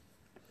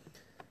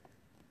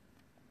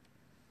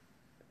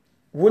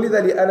 ولد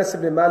لأنس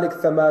بن مالك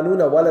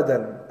 80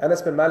 ولدا.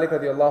 Anas bin Malik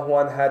radiallahu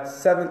anhu had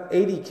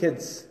 80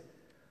 kids.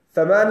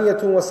 78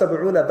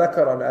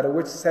 ذكرا, out of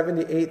which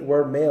 78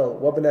 were male.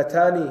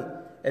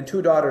 وابنتان, and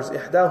 2 daughters.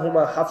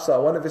 إحداهما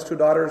حفصة, one of his 2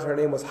 daughters, her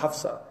name was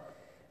Hafsa.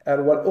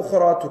 And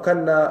والأخرى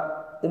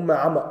تكنى أم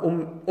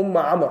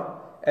عمر,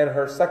 and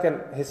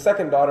his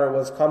second daughter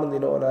was commonly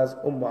known as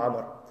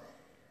Amr.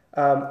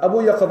 Abu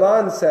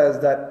Yaqadan says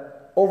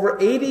that over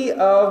 80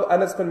 of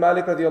Anas bin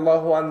Malik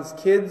radiallahu anhu's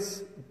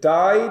kids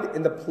died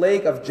in the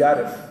plague of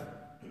Jarif.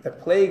 The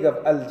plague of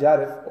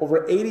Al-Jarif.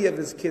 Over 80 of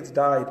his kids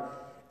died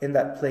in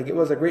that plague. It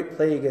was a great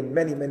plague and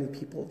many, many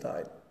people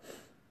died.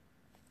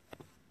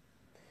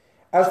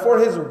 As for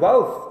his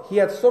wealth, he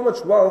had so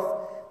much wealth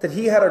that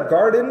he had a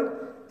garden,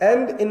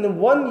 and in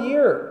 1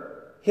 year,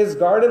 his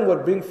garden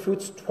would bring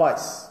fruits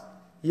twice.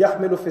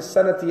 يحمل في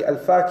السنة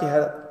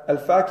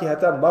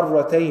الفاكهة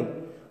مرتين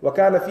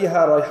وكان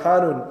فيها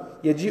ريحان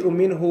يجيء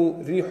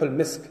منه ريح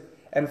المسك.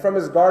 And from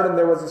his garden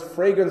there was this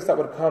fragrance that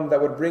would come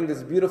that would bring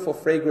this beautiful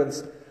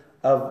fragrance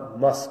of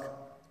musk.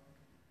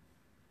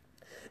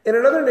 In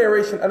another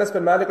narration, Anas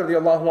bin Malik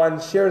radiallahu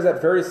anhu shares that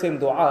very same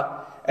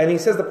dua, and he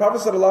says the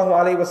Prophet sallallahu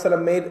alaihi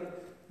wasallam made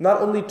not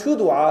only 2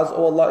 du'as,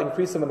 oh Allah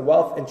increase him in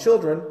wealth and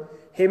children,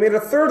 he made a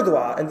 3rd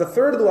dua, and the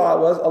 3rd dua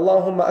was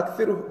Allahumma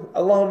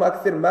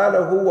akthir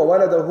malahu wa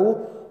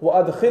waladahu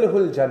wa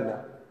adkhilhu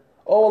al-jannah.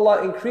 Oh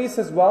Allah, increase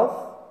his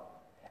wealth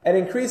and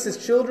increase his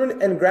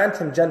children and grant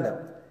him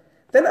Jannah.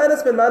 Then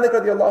Anas bin Malik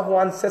radiallahu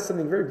anhu says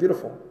something very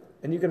beautiful,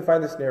 and you can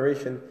find this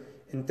narration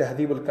in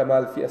Tahdhib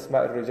al-Kamal fi Asma'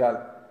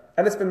 al-Rijal.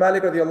 Anas bin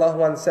Malik radiallahu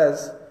anhu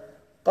says,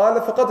 قال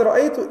فقد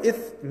رأيت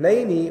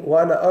اثنين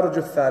وأنا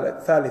أرجو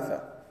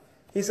الثالثة.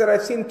 He said,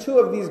 I've seen 2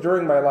 of these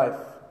during my life,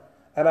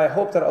 and I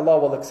hope that Allah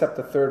will accept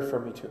the 3rd for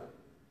me too.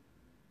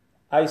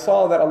 I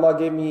saw that Allah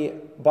gave me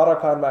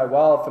barakah in my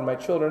wealth and my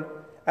children.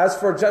 As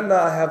for Jannah,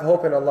 I have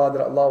hope in Allah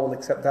that Allah will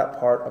accept that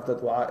part of the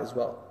dua as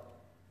well.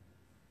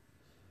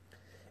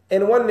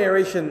 In one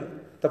narration,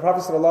 the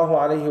Prophet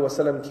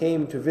ﷺ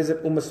came to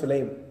visit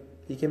Sulaym.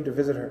 He came to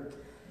visit her.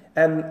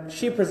 And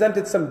she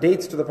presented some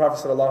dates to the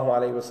Prophet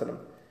ﷺ.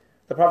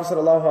 The Prophet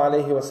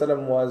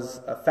ﷺ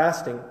was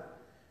fasting.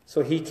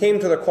 So he came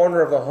to the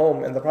corner of the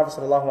home, and the Prophet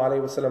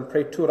ﷺ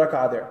prayed 2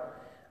 rak'ah there.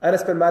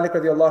 Anas bin Malik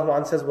radiallahu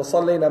anhu says,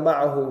 وَصَلَّيْنَا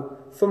مَعَهُ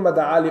ثُمَّ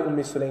دَعَا لِأُمِّ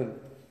سُلَيْمٍ.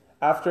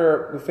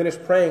 After we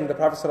finished praying, the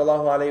Prophet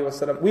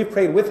ﷺ, we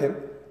prayed with him,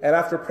 and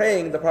after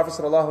praying, the Prophet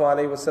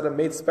ﷺ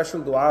made special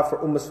dua for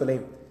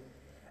Sulaym.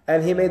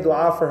 And he made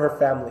dua for her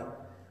family.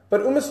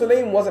 But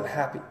Sulaym wasn't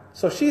happy.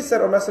 So she said,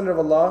 O Messenger of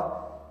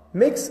Allah,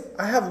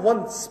 I have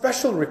one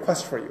special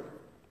request for you.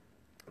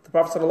 The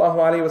Prophet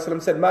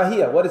ﷺ said, Ma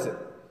hiya, what is it?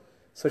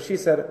 So she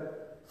said,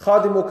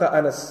 Khadimuka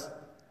Anas,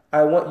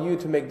 I want you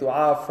to make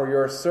dua for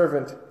your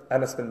servant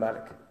Anas bin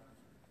Malik.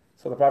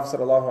 So the Prophet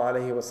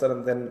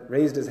ﷺ then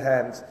raised his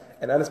hands,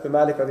 and Anas bin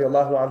Malik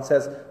radiallahu anhu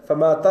says,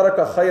 فَمَا تَرَكَ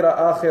خَيْرَ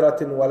آخِرَةٍ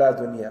وَلَا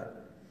دُنْيَا.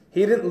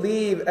 He didn't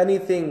leave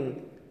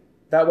anything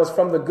that was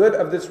from the good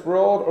of this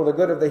world or the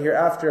good of the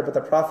hereafter, but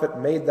the Prophet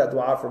made that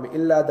dua for me.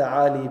 إِلَّا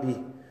دَعَالِي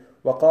بِهِ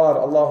وَقَالَ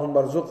اللَّهُمَّ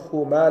ارْزُقْهُ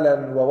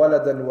مَالًا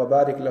وَوَلَدًا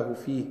وَبَارِكْ لَهُ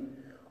فِيهِ.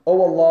 O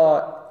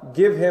Allah,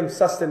 give him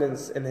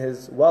sustenance in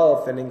his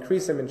wealth and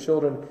increase him in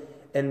children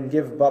and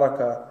give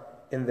barakah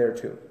in there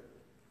too.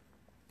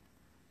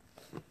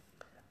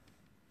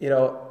 You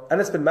know,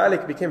 Anas bin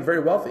Malik became very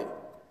wealthy.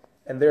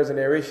 And there's a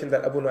narration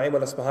that Abu Nu'aym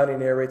al-Asbahani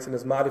narrates in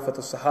his Ma'rifat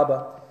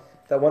al-Sahaba,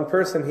 that one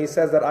person, he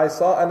says that I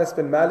saw Anas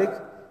bin Malik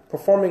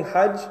performing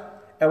Hajj,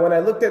 and when I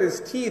looked at his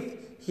teeth,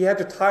 he had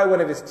to tie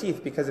one of his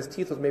teeth because his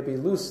teeth was maybe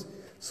loose.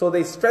 So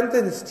they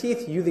strengthened his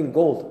teeth using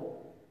gold.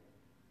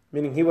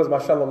 Meaning he was,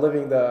 mashallah,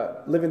 living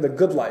the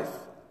good life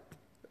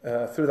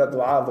through that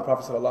dua of the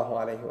Prophet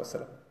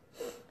ﷺ.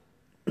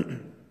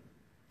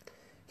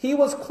 He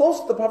was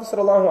close to the Prophet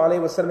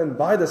ﷺ and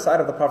by the side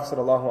of the Prophet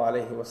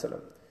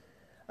ﷺ.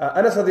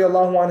 Anas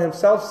radiallahu anhu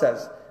himself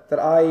says that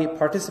I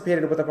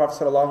participated with the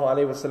Prophet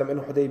ﷺ in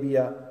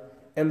Hudaybiyah,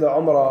 in the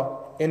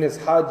Umrah, in his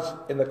Hajj,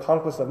 in the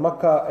conquest of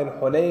Makkah, in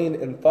Hunayn,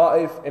 in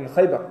Ta'if, in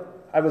Khaybar.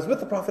 I was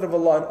with the Prophet of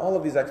Allah in all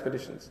of these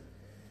expeditions.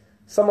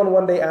 Someone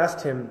one day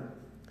asked him,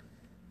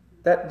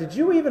 did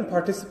you even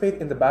participate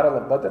in the Battle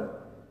of Badr?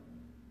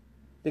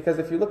 Because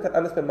if you look at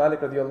Anas bin Malik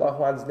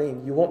radiallahu anhu's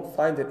name, you won't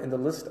find it in the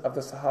list of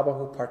the Sahaba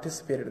who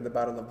participated in the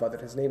Battle of Badr.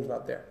 His name's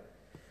not there.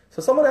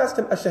 So someone asked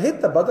him,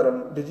 Ashahidta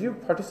Badran? Did you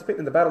participate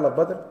in the Battle of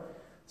Badr?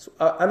 So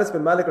Anas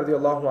bin Malik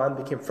radiallahu anhu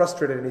became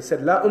frustrated and he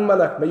said, La umma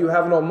lak, may you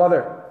have no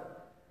mother.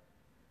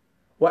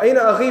 Wa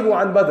ayna aghibu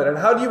an Badr? And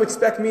how do you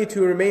expect me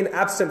to remain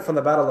absent from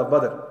the Battle of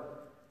Badr?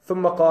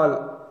 Thumma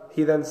qal,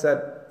 he then said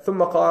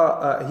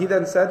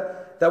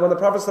that when the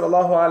Prophet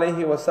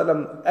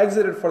ﷺ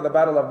exited for the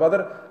Battle of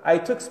Badr, I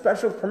took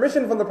special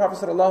permission from the Prophet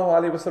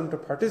ﷺ to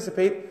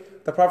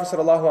participate. The Prophet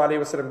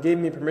ﷺ gave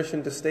me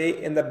permission to stay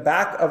in the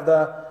back of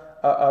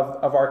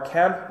our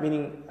camp,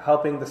 meaning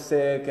helping the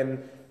sick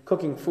and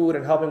cooking food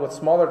and helping with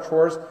smaller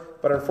chores,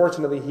 but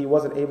unfortunately he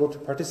wasn't able to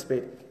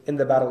participate in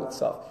the battle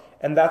itself.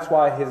 And that's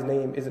why his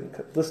name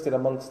isn't listed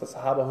amongst the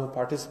Sahaba who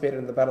participated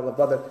in the Battle of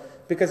Badr,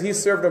 because he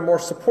served a more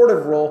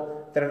supportive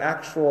role than an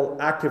actual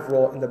active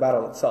role in the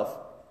battle itself.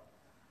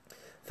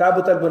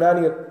 Thabit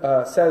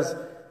al-Bunani says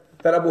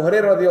that Abu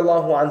Hurairah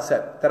radiallahu anhu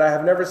said that I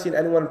have never seen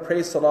anyone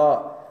pray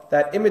salah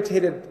that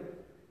imitated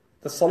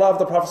the salah of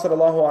the Prophet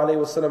sallallahu alaihi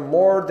wasallam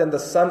more than the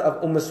son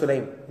of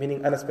Sulaym,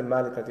 meaning Anas bin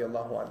Malik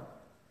radiallahu anhu.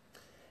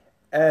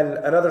 And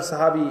another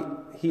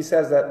Sahabi, he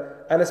says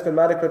that Anas bin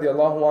Malik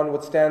radiallahu anhu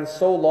would stand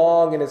so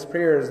long in his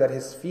prayers that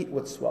his feet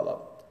would swell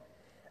up.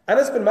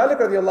 Anas bin Malik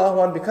radiallahu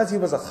anhu, because he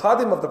was a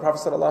khadim of the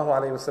Prophet sallallahu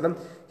alaihi wasallam,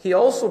 he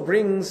also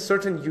brings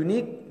certain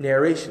unique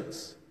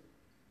narrations.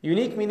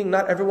 Unique meaning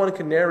not everyone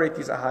can narrate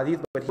these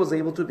ahadith, but he was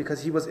able to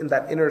because he was in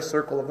that inner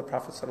circle of the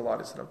Prophet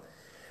sallallahu alaihi wasallam.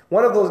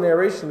 One of those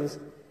narrations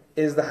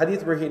is the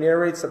hadith where he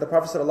narrates that the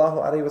Prophet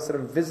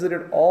ﷺ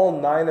visited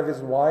all 9 of his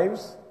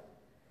wives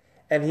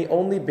and he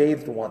only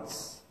bathed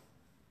once.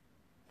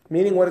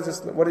 Meaning, what is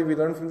this? What did we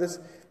learn from this?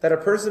 That a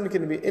person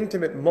can be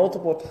intimate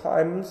multiple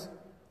times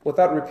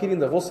without repeating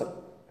the ghusl.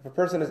 If a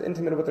person is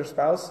intimate with their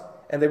spouse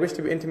and they wish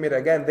to be intimate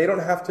again, they don't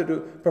have to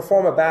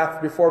perform a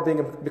bath before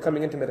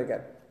becoming intimate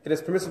again. It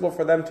is permissible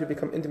for them to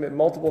become intimate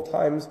multiple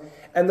times,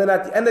 and then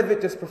at the end of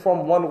it just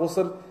perform one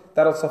ghusl.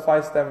 That'll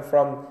suffice them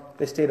from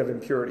the state of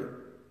impurity.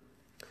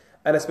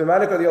 Anas bin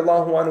Malik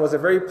radiallahu anhu was a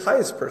very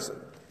pious person.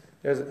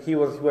 He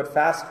would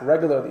fast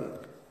regularly.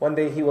 One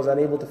day he was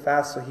unable to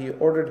fast, so he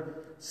ordered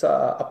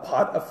a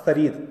pot of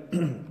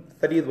tharid.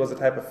 Tharid was a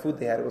type of food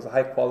they had. It was a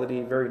high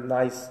quality, very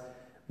nice,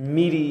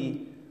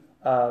 meaty,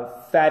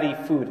 fatty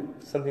food,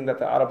 something that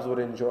the Arabs would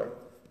enjoy.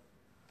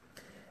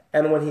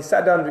 And when he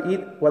sat down to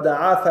eat,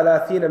 وَدَعَا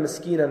ثَلَاثِينَ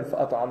مِسْكِينًا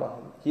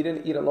فَأَطْعَمَهُم. He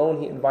didn't eat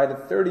alone, he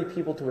invited 30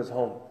 people to his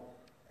home.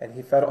 And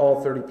he fed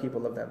all 30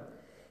 people of them.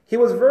 He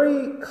was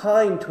very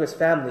kind to his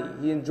family.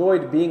 He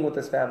enjoyed being with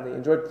his family,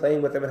 enjoyed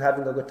playing with them and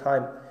having a good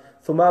time.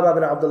 Thumama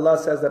bin Abdullah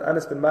says that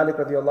Anas bin Malik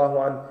radiallahu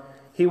anhu,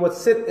 he would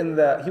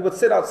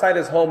sit outside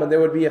his home and there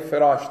would be a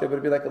firash, there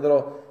would be like a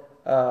little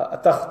a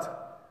takht,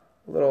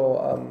 a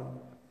little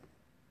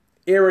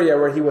area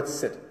where he would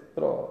sit,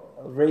 little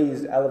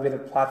raised,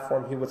 elevated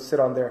platform he would sit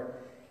on there.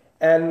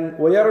 And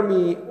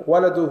وَيَرْمِي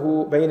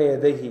وَلَدُهُ بَيْنَ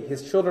يَدَيْهِ.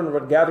 His children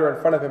would gather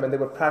in front of him and they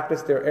would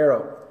practice their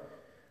arrow.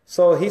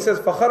 So he says,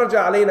 فَخَرَجَ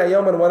عَلَيْنَا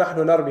يَوْمًا وَنَحْنُ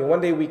نَرْمِي.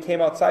 One day we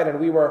came outside and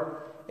we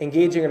were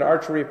engaging in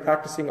archery,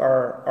 practicing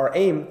our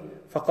aim.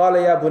 فَقَالَ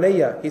يَا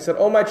بُنَيَّ. He said,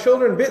 "Oh my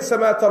children, بِئْسَ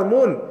مَا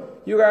تَرْمُونَ.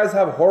 You guys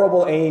have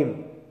horrible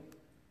aim."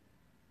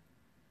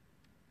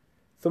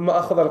 ثُمَّ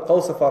أَخَذَ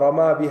الْقَوْسَ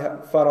فَرَمَى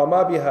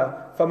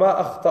بِهَا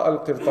فَمَا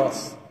أَخْطَأَ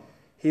الْقِرْطَاسِ.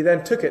 He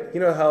then took it.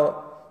 You know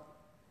how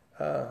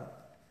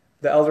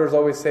the elders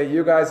always say,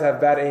 "You guys have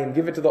bad aim,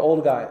 give it to the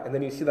old guy." And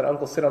then you see that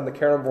uncle sit on the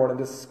carom board and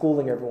just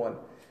schooling everyone.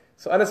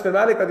 So Anas bin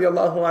Malik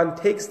radiallahu anhu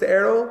takes the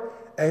arrow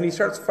and he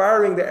starts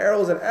firing the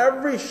arrows, and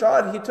every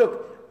shot he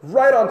took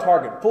right on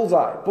target.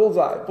 Bullseye,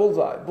 bullseye,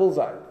 bullseye,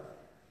 bullseye.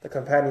 The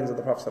companions of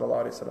the Prophet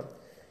sallallahu alaihi wasallam.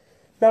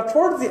 Now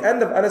towards the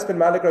end of Anas bin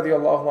Malik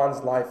radiallahu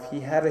anhu's life,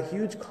 he had a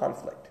huge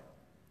conflict.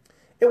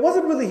 It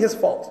wasn't really his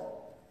fault.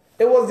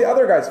 It was the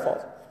other guy's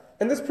fault.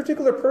 And this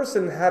particular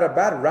person had a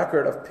bad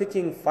record of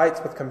picking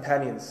fights with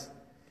companions.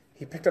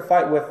 He picked a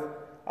fight with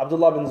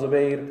Abdullah bin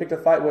Zubayr, picked a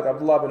fight with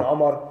Abdullah bin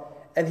Umar,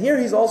 and here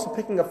he's also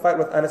picking a fight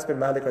with Anas bin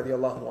Malik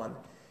radiallahu anhu.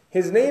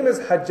 His name is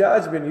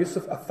Hajjaj bin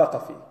Yusuf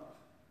al-Thaqafi.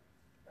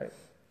 Right?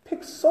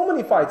 Picked so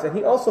many fights, and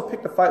he also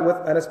picked a fight with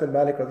Anas bin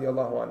Malik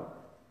radiallahu anhu.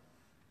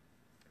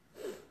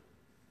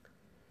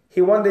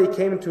 He one day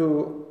came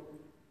to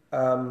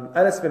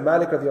Anas bin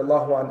Malik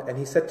radiallahu anhu, and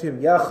he said to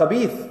him, "Ya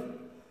khabith,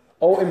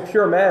 O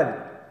impure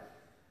man,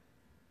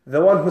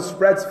 the one who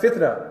spreads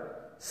fitna.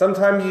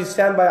 Sometimes you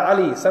stand by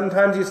Ali,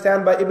 sometimes you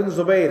stand by Ibn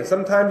Zubayr,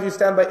 sometimes you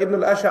stand by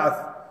Ibn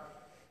al-Ash'ath."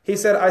 He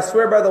said, "I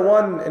swear by the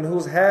one in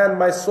whose hand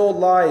my soul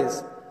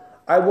lies,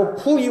 I will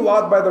pull you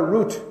out by the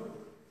root,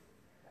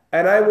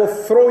 and I will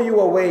throw you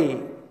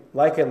away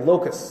like a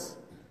locust."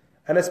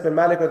 Anas bin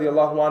Malik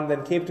radiallahu anhu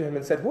then came to him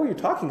and said, "Who are you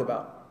talking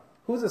about?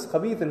 Who's this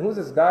khabith and who's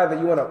this guy that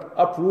you want to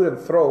uproot and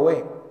throw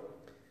away?"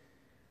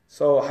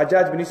 So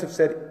Hajjaj bin Yusuf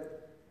said,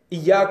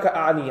 "Iyaka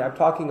a'ni, I'm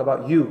talking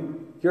about you.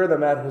 You're the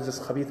man who's this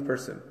khabith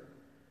person.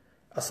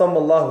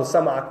 Asammallahu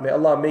sam'ak, may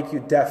Allah make you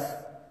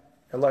deaf.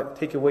 Allah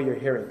take away your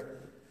hearing."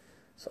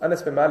 So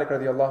Anas bin Malik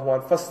radiallahu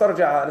anhu,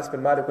 fastarja'a Anas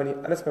bin Malik, when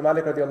Anas bin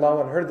Malik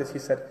radiallahu anhu heard this, he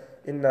said,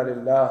 "Inna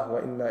lillahi wa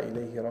inna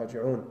ilayhi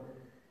raji'un."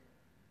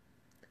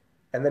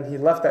 And then he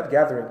left that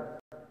gathering,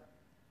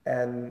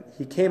 and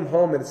he came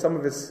home, and some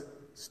of his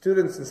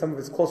students and some of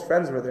his close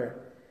friends were there.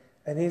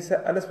 And he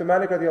said, Anas bin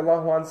Malik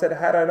radiallahu anhu said,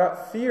 "Had I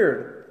not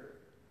feared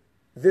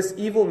this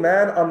evil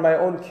man on my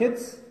own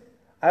kids,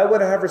 I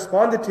would have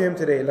responded to him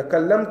today.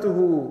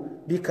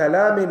 لَكَلَّمْتُهُ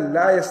بِكَلَامٍ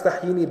لَا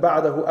يَسْتَحْيِنِي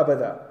بَعْدَهُ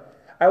أَبَدًا.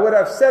 I would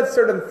have said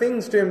certain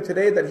things to him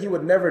today that he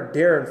would never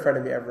dare in front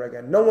of me ever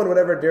again. No one would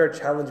ever dare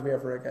challenge me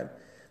ever again.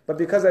 But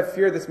because I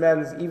fear this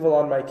man's evil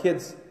on my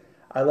kids,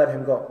 I let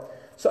him go."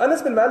 So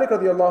Anas bin Malik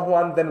radiallahu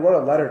anhu then wrote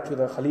a letter to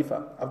the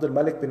Khalifa, Abdul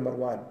Malik bin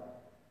Marwan.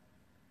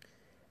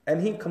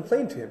 And he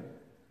complained to him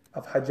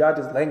of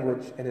Hajjaj's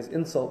language and his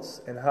insults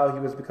and how he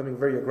was becoming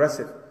very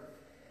aggressive.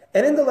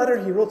 And in the letter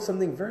he wrote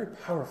something very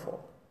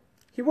powerful.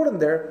 He wrote in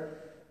there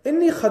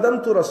إني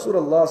خدمت رسول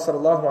الله صلى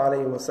الله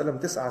عليه وسلم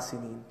 9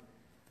 سنين.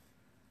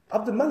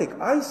 Abdul Malik,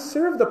 I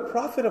served the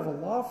Prophet of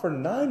Allah for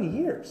 9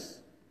 years.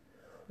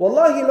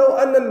 والله لو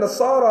أن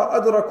النصارى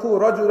أدركوا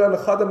رجلا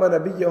خدم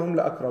نبيهم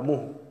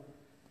لأكرموه.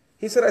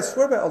 He said, I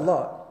swear by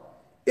Allah,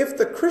 if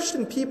the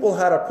Christian people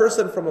had a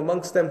person from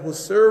amongst them who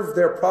served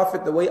their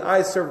Prophet the way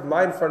I served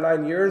mine for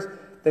 9 years,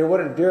 there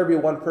wouldn't dare be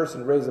one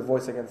person raise a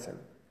voice against him.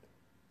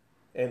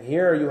 And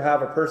here you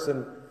have a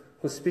person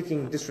who's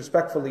speaking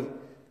disrespectfully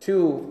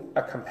to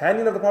a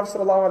companion of the Prophet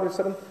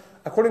ﷺ.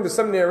 According to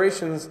some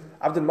narrations,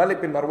 Abdul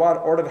Malik bin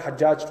Marwan ordered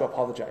Hajjaj to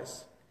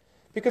apologize.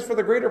 Because for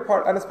the greater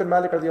part, Anas bin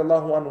Malik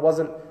radiallahu anhu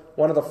wasn't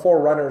one of the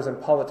forerunners in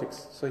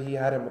politics, so he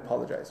had him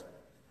apologize.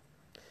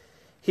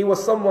 He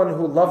was someone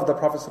who loved the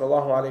Prophet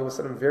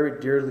ﷺ very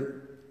dearly.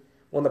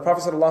 When the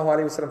Prophet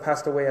ﷺ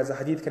passed away, as a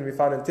hadith can be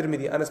found in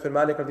Tirmidhi, Anas bin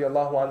Malik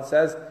radiallahu anhu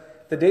says,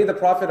 the day the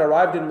Prophet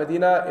arrived in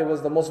Medina, it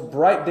was the most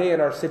bright day in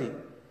our city.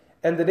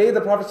 And the day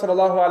the Prophet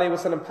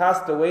ﷺ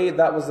passed away,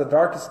 that was the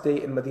darkest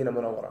day in Medina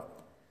Munawwara.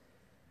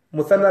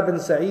 Muthanna bin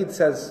Sa'id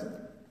says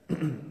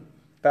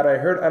that I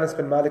heard Anas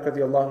bin Malik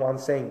radiallahu anhu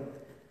saying,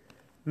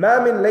 مَا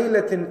مِن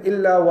لَيْلَةٍ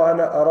إِلَّا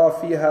وَأَنَا أَرَى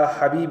فِيهَا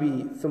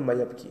حَبِيبِي ثُمَّ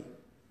يَبْكِي.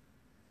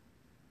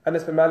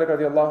 Anas bin Malik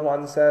radiallahu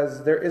anhu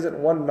says, there isn't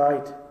one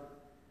night,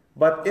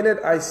 but in it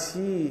I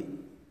see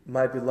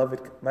my beloved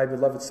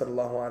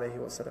sallallahu alayhi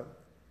wa sallam.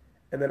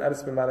 And then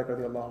Anas bin Malik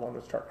radiallahu anhu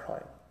would start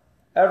crying.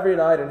 Every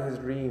night in his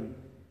dream,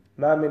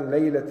 مَا مِن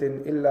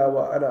لَيْلَةٍ إِلَّا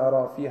وَأَنَا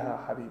أَرَى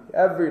فِيهَا حَبِيبِي.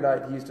 Every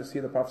night he used to see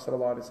the Prophet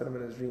sallallahu alayhi wa sallam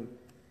in his dream.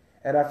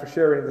 And after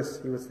sharing this,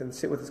 he would then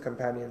sit with his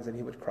companions and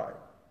he would cry.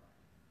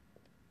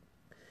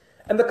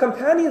 And the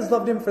companions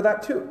loved him for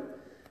that too.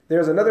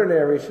 There's another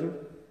narration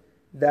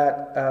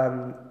that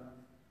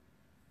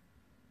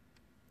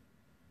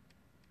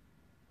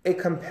a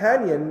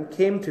companion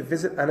came to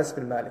visit Anas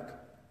bin Malik.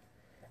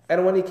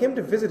 And when he came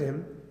to visit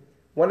him,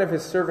 one of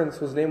his servants,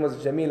 whose name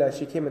was Jamila,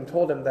 she came and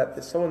told him that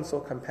the so-and-so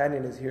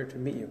companion is here to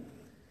meet you.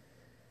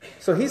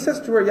 So he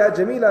says to her, Ya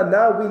Jamila,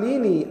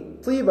 nawilini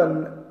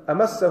tiban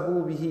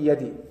amassahu bihi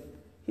yadi.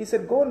 He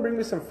said, go and bring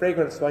me some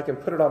fragrance so I can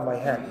put it on my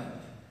hand.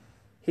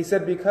 He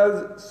said,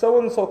 because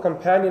so-and-so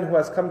companion who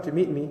has come to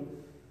meet me,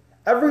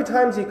 every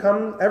time he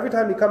comes,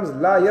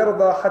 la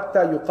yarda hatta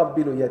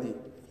yuqabbilu yadi.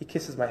 He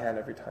kisses my hand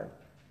every time.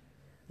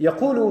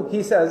 Yaqulu,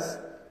 he says,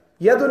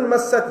 Yadun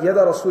massat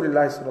yada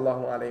Rasulillah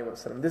sallallahu alayhi wa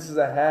sallam. This is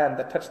a hand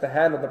that touched the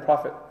hand of the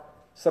Prophet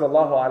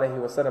sallallahu alayhi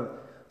wa sallam.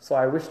 So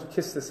I wish to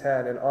kiss this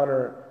hand in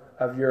honor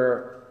of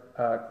your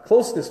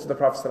closeness to the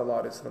Prophet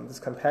sallallahu alayhi wa sallam, this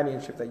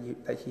companionship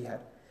that he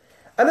had.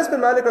 Anas bin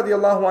Malik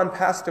radiallahu anh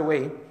passed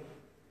away.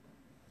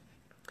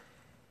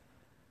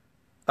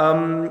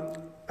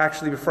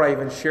 Actually, before I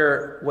even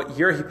share what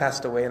year he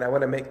passed away, and I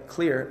want to make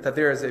clear that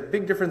there is a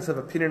big difference of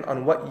opinion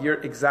on what year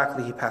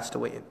exactly he passed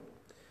away in.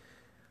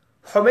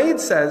 Humayd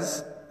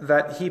says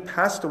that he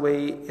passed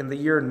away in the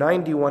year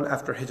 91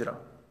 after Hijrah.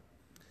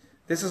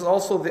 This is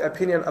also the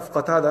opinion of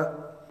Qatada,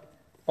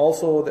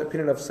 also the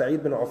opinion of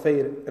Sa'id bin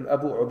Ufayr and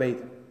Abu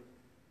Ubaid.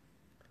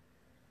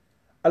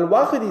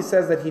 Al-Waqidi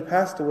says that he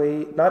passed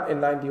away not in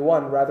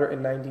 91, rather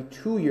in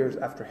 92 years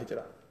after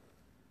Hijrah.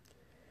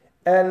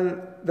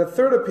 And the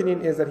third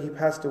opinion is that he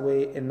passed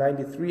away in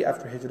 93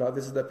 after Hijrah.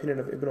 This is the opinion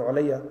of Ibn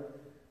Ulayya,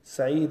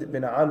 Sa'id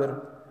bin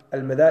Amr,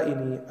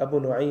 Al-Madaini,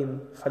 Abu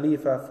Nu'aym,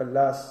 Khalifa,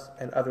 Fallas,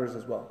 and others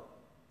as well.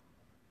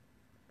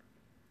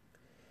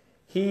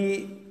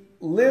 He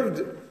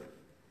lived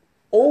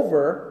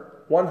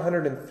over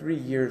 103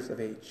 years of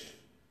age.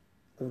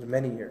 Lived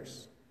many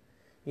years.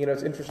 You know,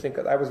 it's interesting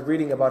because I was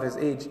reading about his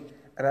age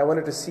and I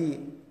wanted to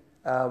see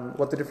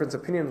what the different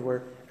opinions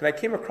were. And I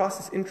came across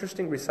this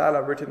interesting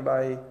risala written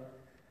by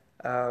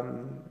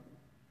Imam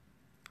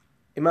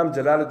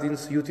Jalaluddin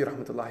Suyuti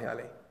rahmatullahi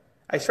alayh.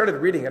 I started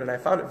reading it and I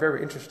found it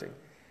very interesting.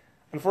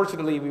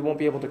 Unfortunately, we won't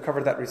be able to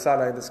cover that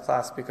risala in this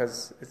class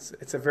because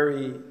it's a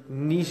very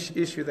niche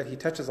issue that he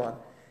touches on.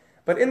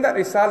 But in that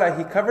risala,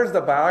 he covers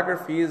the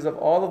biographies of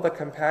all of the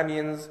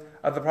companions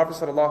of the Prophet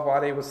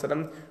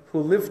ﷺ who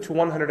lived to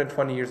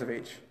 120 years of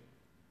age.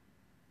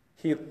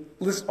 He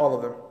lists all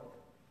of them,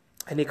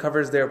 and he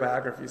covers their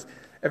biographies.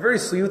 A very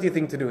Suyuti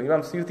thing to do.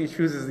 Imam Suyuti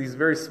chooses these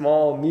very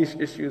small niche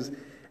issues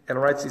and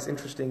writes these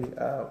interesting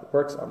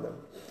works on them.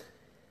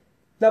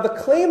 Now, the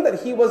claim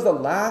that he was the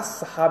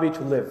last Sahabi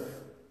to live,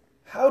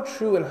 how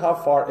true and how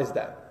far is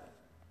that?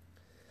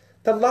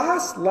 The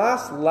last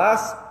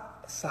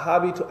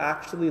Sahabi to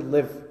actually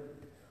live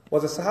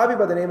was a Sahabi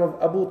by the name of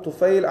Abu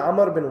Tufail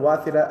Amr bin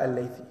Wathila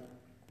al-Laythi.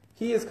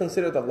 He is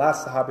considered the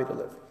last Sahabi to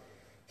live.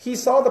 He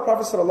saw the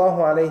Prophet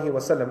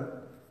ﷺ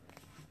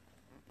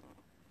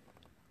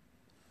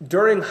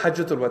during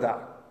Hajjatul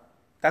Wada.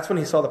 That's when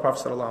he saw the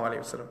Prophet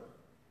ﷺ.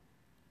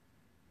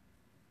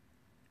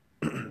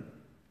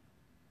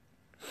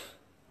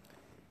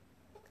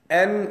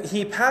 And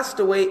he passed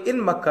away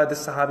in Makkah,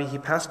 this Sahabi, he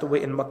passed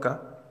away in Makkah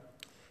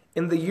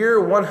in the year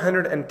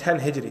 110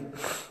 Hijri,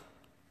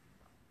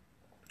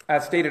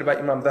 as stated by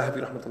Imam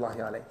Dhahabi rahmatullahi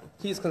alayh.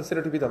 He is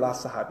considered to be the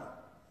last Sahabi.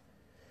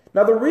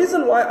 Now the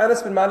reason why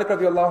Anas bin Malik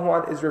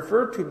radiallahu anh is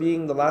referred to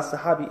being the last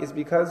Sahabi is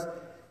because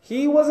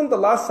He wasn't the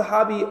last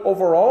Sahabi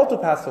overall to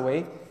pass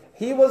away.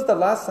 He was the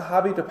last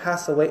Sahabi to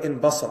pass away in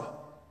Basra.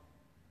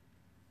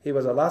 He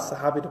was the last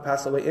Sahabi to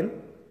pass away in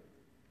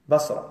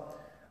Basra.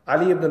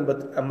 Ali ibn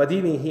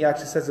al-Madini, he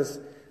actually says this,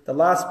 the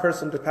last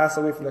person to pass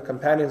away from the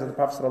companions of the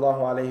Prophet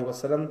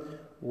ﷺ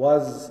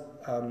was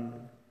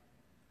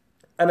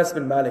Anas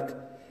bin Malik.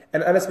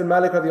 And Anas bin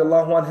Malik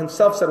radiallahu anhu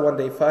himself said one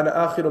day, فَأَنَا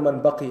آخِرُ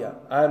مَنْ بَقِيَ,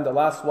 I am the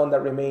last one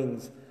that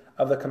remains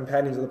of the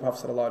companions of the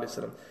Prophet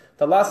ﷺ.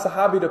 The last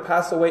Sahabi to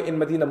pass away in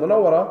Medina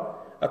Munawwara,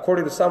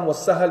 according to some,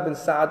 was Sahal bin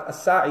Sa'ad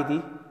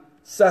as-Sa'idi.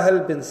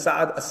 Sahal bin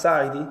Sa'ad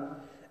as-Sa'idi.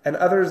 And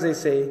others, they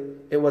say,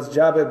 it was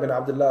Jabir bin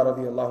Abdullah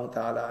radiallahu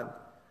ta'ala anhu.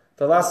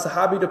 The last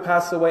Sahabi to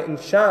pass away in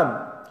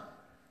Sham,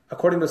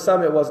 according to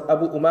some, it was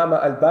Abu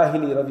Umama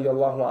al-Bahili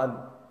radiallahu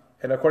anhu.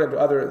 And according to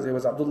others, it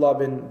was Abdullah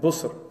bin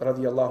Busr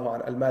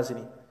radiallahu anhu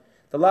al-Mazini.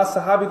 The last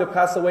Sahabi to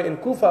pass away in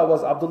Kufa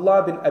was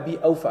Abdullah bin Abi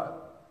Awfa.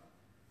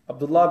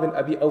 Abdullah bin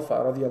Abi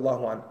Awfa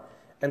radiallahu anhu.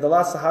 And the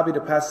last Sahabi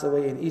to pass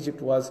away in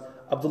Egypt was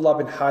Abdullah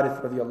bin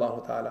Harith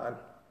radiallahu ta'ala anhu.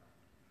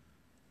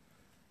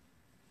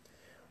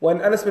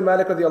 When Anas bin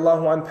Malik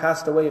radiallahu anhu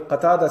passed away,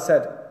 Qatada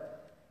said,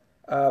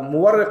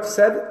 Muwarriq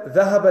said,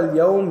 ذهب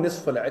اليوم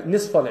نصف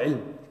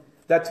العلم.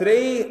 That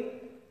today,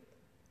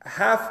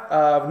 half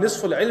of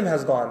nisf al-ilm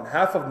has gone,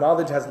 half of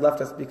knowledge has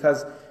left us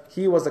because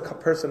he was a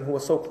person who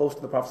was so close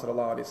to the Prophet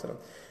ﷺ.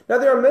 Now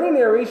there are many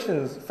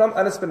narrations from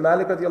Anas bin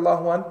Malik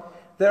radiallahu anhu.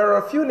 There are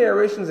a few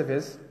narrations of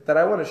his that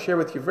I want to share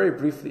with you very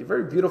briefly,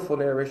 very beautiful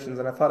narrations,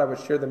 and I thought I would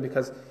share them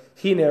because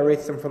he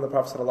narrates them from the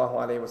Prophet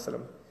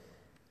ﷺ.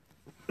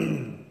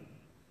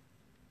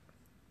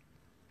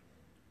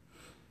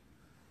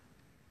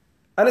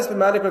 Anas bin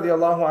Malik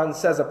radiallahu anhu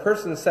says, a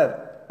person said,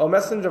 O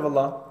Messenger of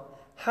Allah,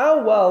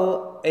 how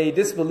will a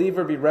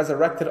disbeliever be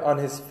resurrected on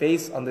his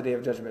face on the Day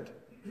of Judgment?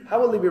 How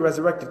will he be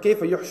resurrected?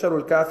 كيف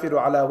يحشر الكافر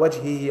على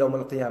وجهه يوم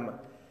القيامة?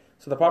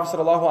 So the Prophet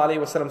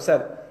ﷺ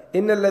said,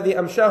 إن الذي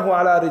أمشاه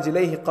على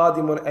رجليه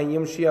قادم أن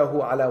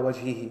يمشيه على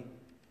وجهه.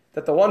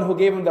 That the one who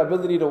gave him the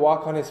ability to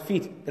walk on his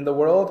feet in the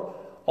world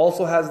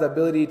also has the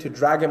ability to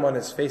drag him on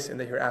his face in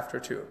the hereafter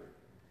too.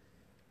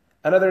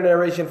 Another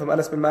narration from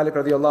Anas bin Malik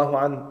radiallahu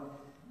anhu,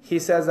 he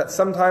says that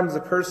sometimes a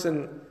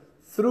person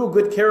through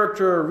good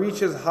character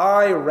reaches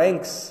high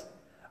ranks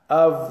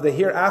of the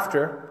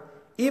hereafter,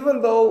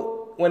 even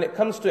though when it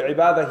comes to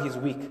ibadah he's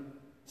weak.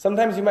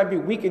 Sometimes you might be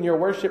weak in your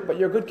worship, but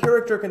your good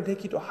character can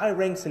take you to high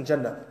ranks in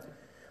Jannah.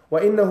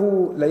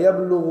 وَإِنَّهُ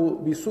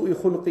لَيَبْلُغُ بِسُوءِ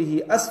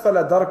خُلْقِهِ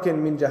أَسْفَلَ دَرْكٍ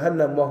مِّن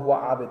جَهَنَّمْ وَهُوَ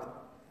عَابِدٌ.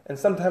 And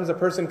sometimes a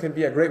person can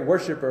be a great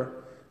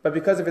worshipper, but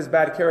because of his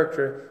bad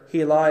character,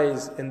 he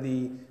lies in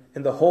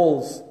the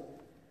holes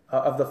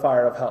of the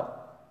fire of hell.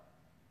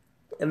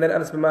 And then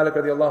Anas bin Malik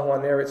radiallahu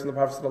anhu narrates from the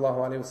Prophet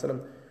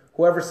ﷺ,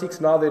 whoever seeks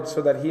knowledge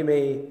so that he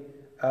may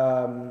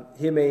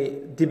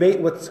debate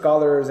with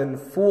scholars and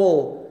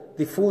fool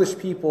the foolish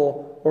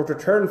people, or to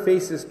turn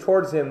faces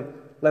towards him,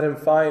 let him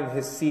find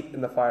his seat in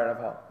the fire of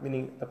hell,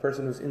 meaning the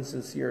person who's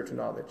insincere to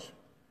knowledge.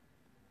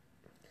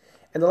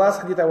 And the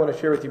last hadith I want to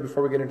share with you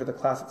before we get into the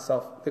class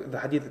itself, the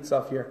hadith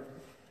itself here.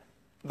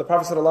 The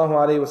Prophet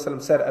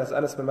ﷺ said, as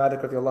Anas bin Malik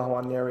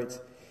radiallahu anhu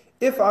narrates,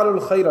 إِفْعَلُوا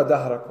الْخَيْرَ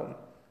دَهْرَكُمْ.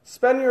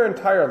 Spend your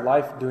entire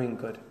life doing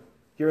good.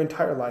 Your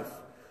entire life.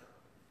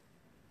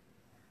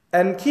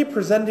 And keep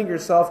presenting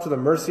yourself to the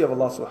mercy of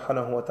Allah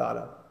subhanahu wa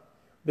ta'ala.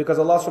 Because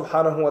Allah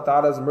subhanahu wa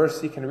ta'ala's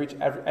mercy can reach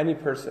any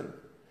person.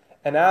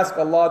 And ask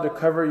Allah to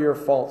cover your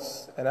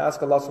faults. And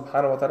ask Allah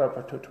subhanahu wa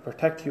ta'ala to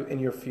protect you in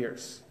your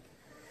fears.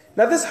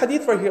 Now this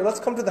hadith right here, let's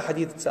come to the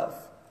hadith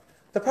itself.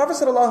 The Prophet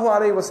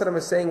ﷺ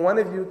is saying, one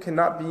of you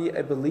cannot be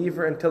a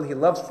believer until he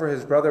loves for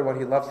his brother what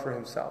he loves for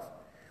himself.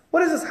 What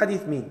does this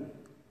hadith mean?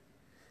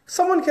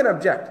 Someone can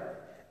object.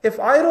 If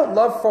I don't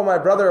love for my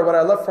brother what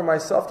I love for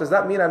myself, does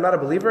that mean I'm not a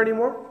believer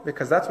anymore?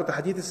 Because that's what the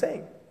hadith is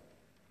saying.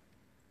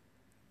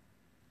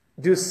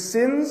 Do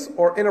sins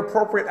or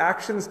inappropriate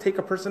actions take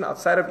a person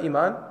outside of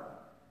Iman?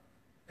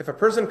 If a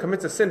person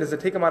commits a sin, does it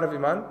take him out of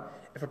Iman?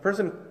 If a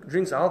person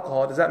drinks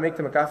alcohol, does that make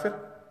them a kafir?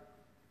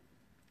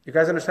 You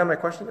guys understand my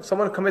question? If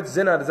someone commits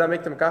zina, does that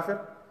make them a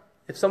kafir?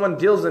 If someone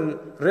deals in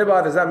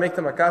riba, does that make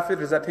them a kafir?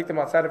 Does that take them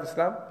outside of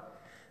Islam?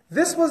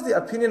 This was the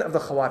opinion of the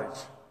Khawarij.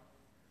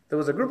 There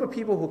was a group of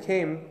people who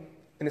came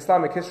in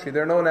Islamic history.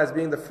 They're known as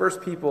being the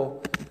first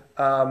people,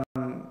 the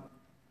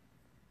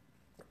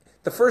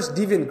first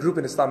deviant group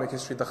in Islamic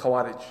history, the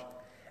Khawarij.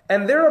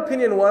 And their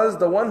opinion was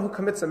the one who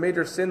commits a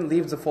major sin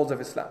leaves the folds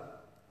of Islam.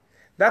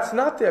 That's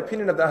not the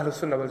opinion of the Ahlul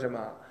Sunnah wal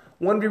Jama'ah.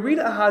 When we read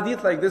a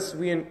hadith like this,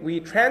 we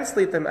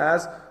translate them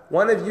as,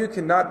 one of you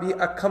cannot be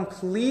a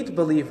complete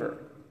believer.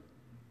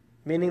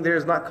 Meaning there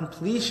is not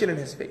completion in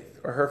his faith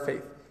or her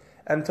faith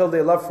until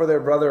they love for their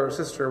brother or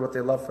sister what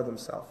they love for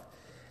themselves.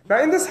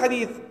 Now in this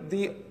hadith,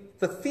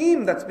 the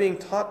theme that's being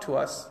taught to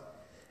us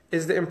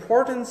is the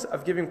importance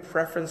of giving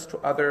preference to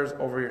others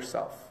over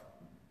yourself.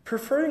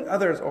 Preferring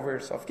others over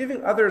yourself,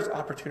 giving others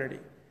opportunity.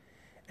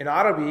 In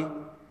Arabic,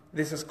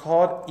 this is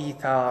called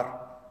ithar.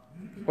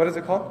 What is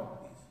it called?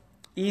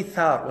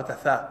 Ithar with a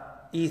tha.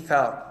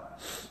 Ithar.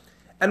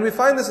 And we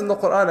find this in the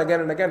Quran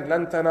again and again.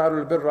 لَن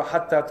تَنَالُوا الْبِرَّ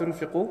حَتَّى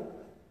تُنْفِقُوا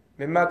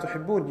مِمَّا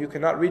تُحِبُّونَ. You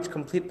cannot reach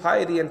complete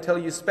piety until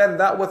you spend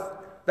that with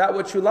that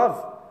which you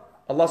love.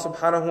 Allah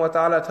subhanahu wa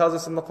ta'ala tells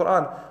us in the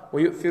Quran,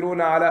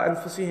 وَيُؤْثِرُونَ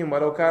عَلَىٰ أَنفُسِهِمْ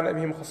وَلَوْ كَانَ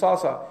بِهِمْ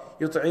خَصَاصَةٌ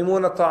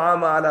يُطْعِمُونَ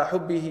الطَّعَامَ عَلَىٰ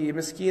حُبِّهِ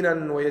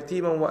مِسْكِينًا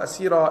وَيَتِيمًا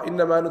وَأَسِيرًا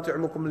إِنَّمَا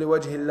نُطْعِمُكُمْ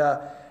لِوَجْهِ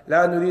اللَّهِ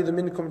لَا نُرِيدُ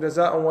مِنكُمْ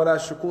جَزَاءً وَلَا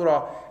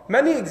شُكُورًا.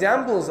 Many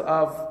examples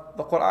of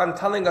the Quran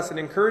telling us and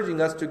encouraging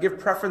us to give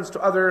preference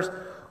to others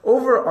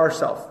over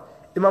ourselves.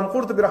 Imam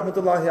Qurtubi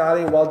rahmatullahi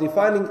alayhi, while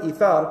defining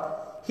ithar,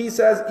 he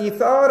says,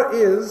 ithar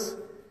is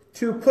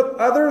to put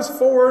others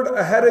forward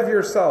ahead of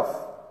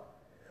yourself.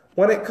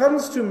 When it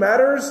comes to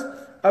matters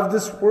of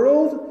this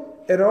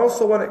world, and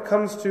also when it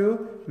comes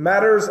to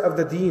matters of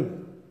the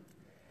deen.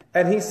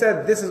 And he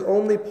said this is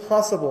only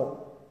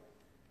possible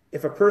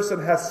if a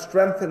person has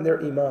strength in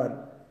their iman,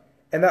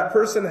 and that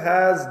person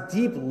has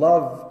deep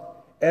love,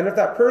 and if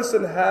that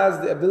person has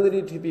the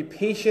ability to be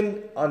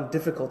patient on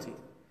difficulty.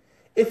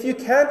 If you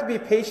can't be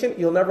patient,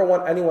 you'll never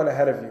want anyone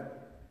ahead of you.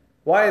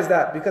 Why is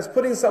that? Because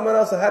putting someone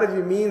else ahead of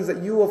you means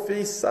that you will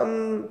face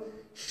some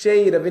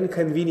shade of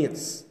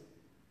inconvenience,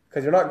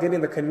 because you're not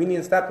getting the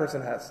convenience that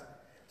person has.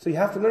 So you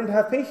have to learn to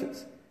have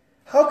patience.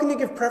 How can you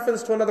give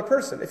preference to another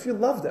person? If you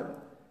love them.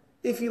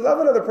 If you love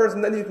another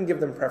person, then you can give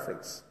them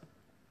preference.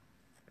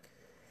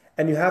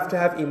 And you have to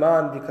have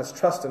iman, because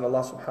trust in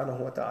Allah subhanahu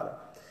wa ta'ala.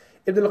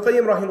 Ibn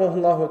al-Qayyim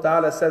rahimahullah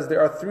ta'ala says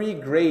there are 3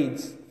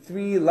 grades,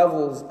 3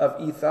 levels of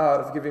ithar,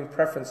 of giving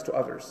preference to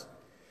others.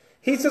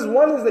 He says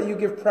one is that you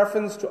give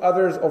preference to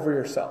others over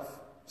yourself.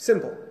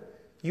 Simple.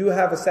 You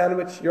have a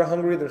sandwich, you're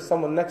hungry, there's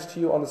someone next to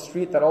you on the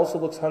street that also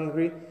looks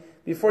hungry.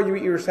 Before you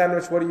eat your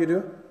sandwich, what do?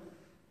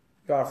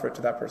 You offer it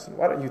to that person.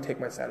 Why don't you take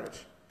my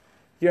sandwich?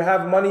 You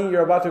have money,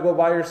 you're about to go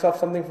buy yourself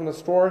something from the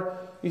store.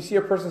 You see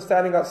a person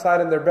standing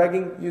outside and they're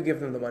begging, you give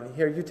them the money.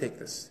 Here, you take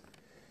this.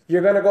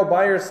 You're going to go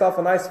buy yourself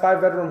a nice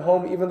 5-bedroom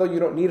home, even though you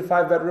don't need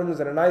 5 bedrooms,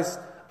 in a nice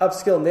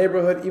upscale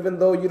neighborhood, even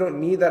though you don't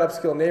need that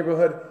upscale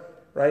neighborhood,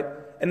 right?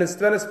 And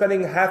instead of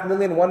spending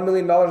 $500,000, $1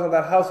 million on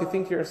that house, you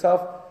think to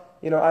yourself,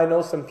 I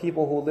know some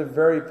people who live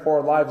very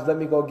poor lives, let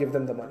me go give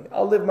them the money.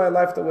 I'll live my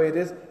life the way it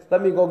is,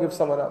 let me go give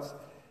someone else.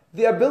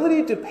 The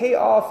ability to pay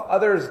off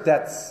others'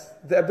 debts,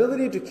 the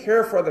ability to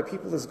care for other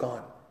people is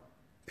gone.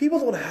 People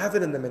don't have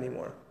it in them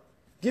anymore.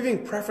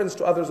 Giving preference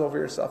to others over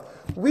yourself.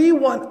 We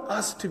want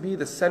us to be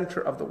the center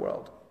of the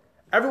world.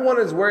 Everyone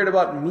is worried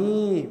about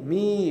me,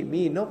 me,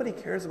 me. Nobody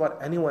cares about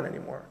anyone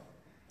anymore.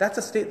 That's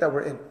a state that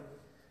we're in.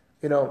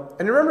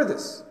 And remember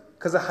this,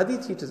 because the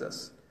hadith teaches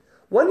us.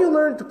 When you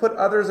learn to put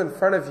others in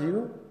front of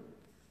you,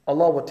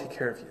 Allah will take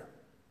care of you.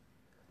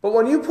 But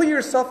when you put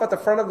yourself at the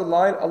front of the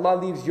line, Allah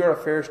leaves your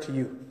affairs to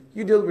you.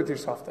 You deal with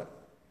yourself then.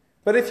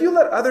 But if you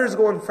let others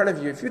go in front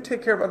of you, if you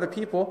take care of other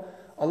people,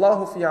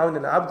 Allahu fi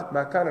auni al-abd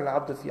ma kana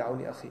al-abdu fi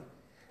auni akhi.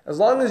 As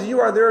long as you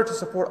are there to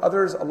support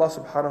others, Allah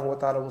subhanahu wa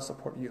ta'ala will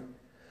support you.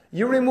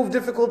 You remove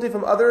difficulty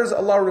from others,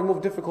 Allah will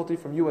remove difficulty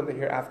from you in the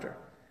hereafter.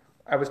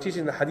 I was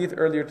teaching the hadith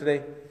earlier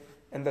today,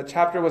 and the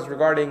chapter was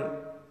regarding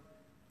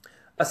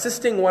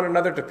assisting one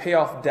another to pay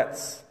off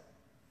debts.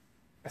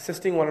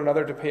 Assisting one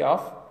another to pay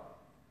off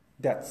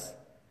debts.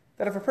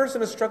 That if a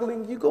person is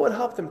struggling, you go and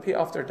help them pay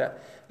off their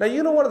debt. Now,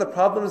 one of the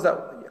problems that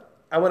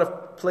I want to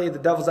play the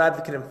devil's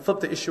advocate and flip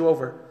the issue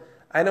over.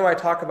 I know I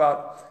talk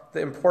about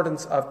the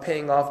importance of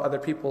paying off other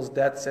people's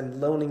debts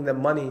and loaning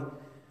them money.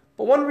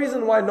 But one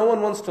reason why no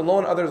one wants to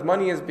loan others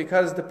money is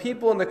because the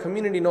people in the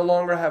community no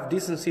longer have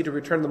decency to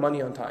return the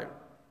money on time.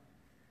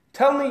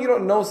 Tell me you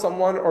don't know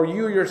someone, or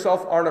you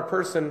yourself aren't a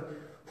person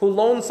who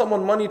loaned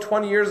someone money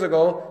 20 years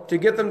ago to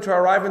get them to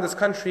arrive in this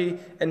country,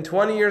 and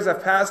 20 years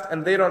have passed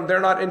and they're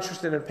not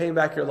interested in paying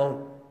back your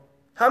loan.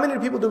 How many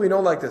people do we know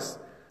like this?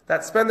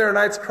 That spend their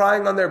nights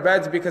crying on their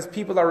beds because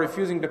people are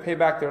refusing to pay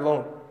back their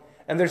loan.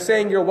 And they're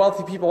saying, you're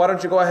wealthy people, why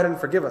don't you go ahead and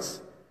forgive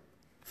us?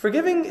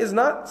 Forgiving is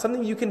not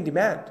something you can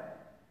demand.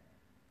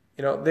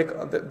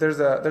 There's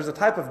a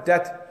type of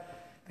debt,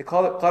 they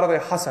call it qarḍ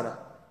hasana.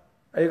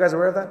 Are you guys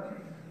aware of that?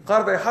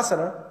 Qarḍ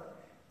hasana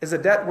is a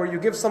debt where you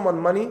give someone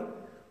money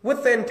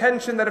with the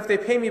intention that if they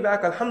pay me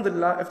back,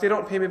 alhamdulillah, if they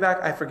don't pay me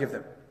back, I forgive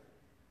them.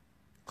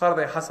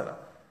 Qarḍ hasana.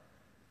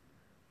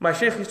 My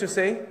shaykh used to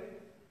say,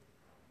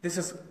 this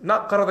is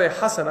not qarḍ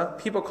hasana,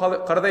 people call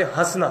it qarḍ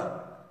hasna.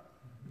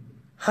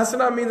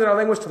 Hasana means in our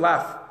language to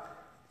laugh.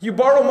 You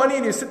borrow money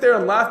and you sit there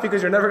and laugh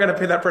because you're never going to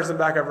pay that person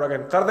back ever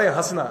again. Qarḍ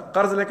hasna.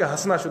 Qarz leka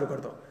hasna shuru kar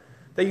do.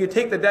 That you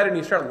take the debt and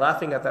you start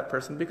laughing at that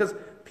person because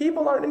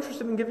people aren't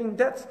interested in giving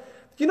debts.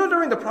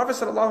 During the Prophet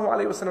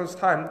ﷺ's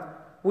time,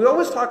 we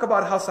always talk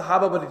about how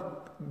Sahaba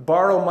would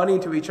borrow money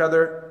to each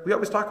other. We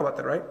always talk about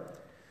that, right?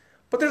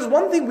 But there's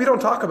one thing we don't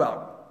talk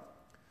about.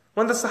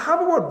 When the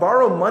Sahaba would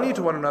borrow money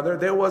to one another,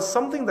 there was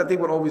something that they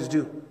would always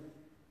do.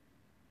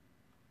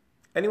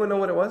 Anyone know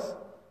what it was?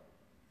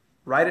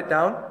 Write it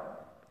down.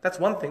 That's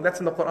one thing. That's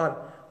in the Quran.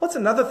 What's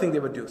another thing they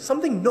would do?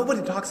 Something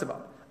nobody talks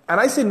about. And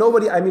I say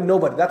nobody, I mean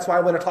nobody. That's why I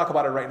want to talk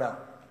about it right now.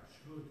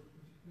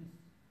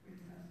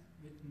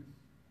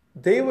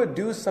 They would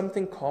do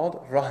something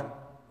called rahan,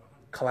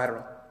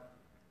 collateral.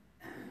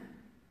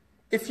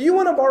 If you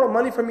want to borrow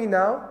money from me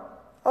now,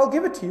 I'll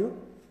give it to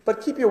you, but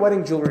keep your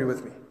wedding jewelry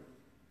with me.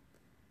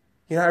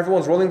 You know how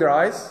everyone's rolling their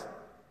eyes?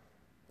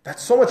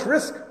 That's so much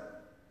risk.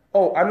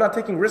 Oh, I'm not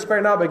taking risk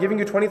right now by giving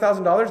you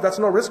 $20,000. That's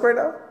no risk right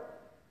now?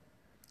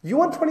 You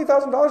want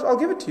 $20,000? I'll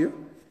give it to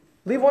you.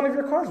 Leave one of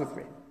your cars with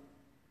me.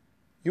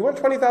 You want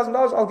 $20,000?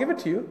 I'll give it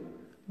to you.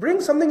 Bring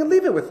something and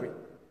leave it with me.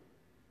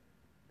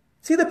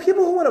 See, the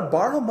people who want to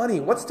borrow money,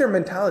 what's their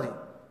mentality?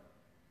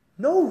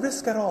 No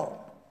risk at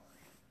all.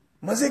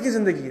 Maze ki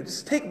zindagi.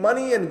 Just take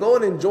money and go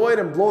and enjoy it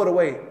and blow it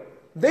away.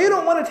 They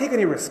don't want to take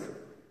any risk.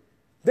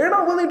 They're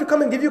not willing to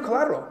come and give you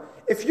collateral.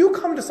 If you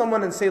come to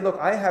someone and say, look,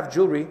 I have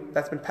jewelry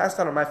that's been passed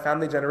down in my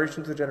family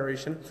generation to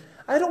generation.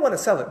 I don't want to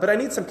sell it, but I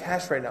need some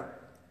cash right now.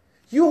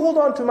 You hold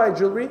on to my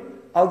jewelry,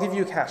 I'll give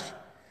you cash.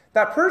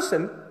 That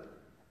person,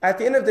 at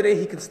the end of the day,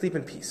 he can sleep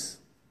in peace.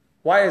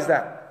 Why is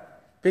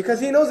that? Because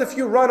he knows if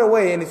you run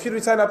away and if you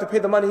decide not to pay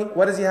the money,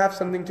 what does he have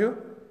something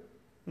to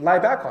lie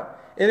back on?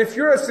 And if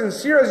you're as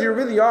sincere as you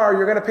really are,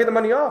 you're going to pay the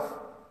money off.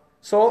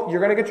 So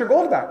you're going to get your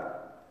gold back.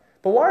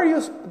 But why are you,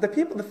 the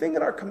thing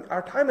in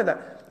our time in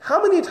that,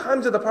 how many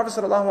times did the Prophet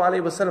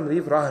ﷺ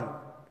leave rahan?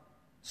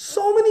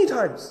 So many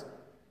times.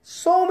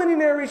 So many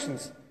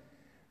narrations.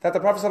 That the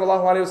Prophet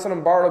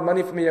ﷺ borrowed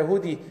money from a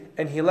Yahudi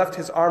and he left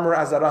his armor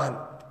as a rahan.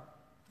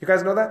 You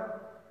guys know that?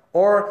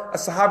 Or a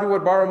Sahabi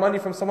would borrow money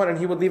from someone and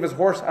he would leave his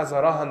horse as a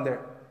rahan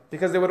there.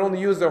 Because they would only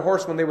use their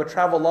horse when they would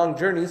travel long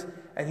journeys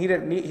and he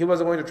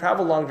wasn't going to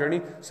travel long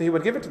journey, so he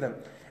would give it to them.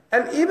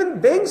 And even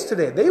banks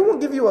today, they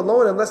won't give you a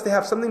loan unless they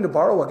have something to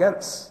borrow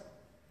against.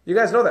 You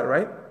guys know that,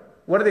 right?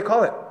 What do they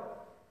call it?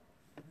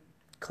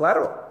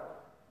 Collateral.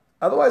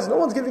 Otherwise, no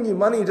one's giving you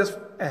money, just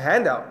a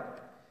handout.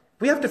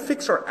 We have to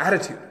fix our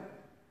attitude.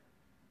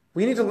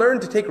 We need to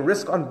learn to take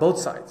risk on both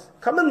sides.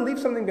 Come and leave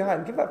something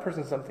behind. Give that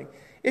person something.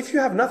 If you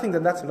have nothing,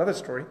 then that's another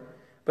story.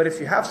 But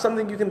if you have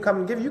something you can come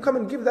and give, you come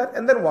and give that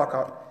and then walk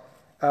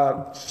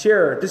out.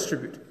 Share,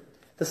 distribute.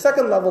 The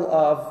second level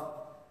of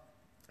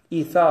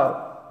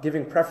ithar,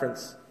 giving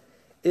preference,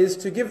 is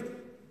to give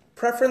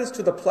preference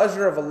to the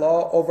pleasure of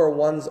Allah over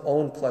one's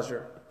own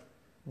pleasure.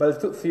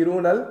 بَلْ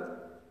تُؤْثِرُونَ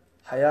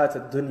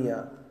الْحَيَاةَ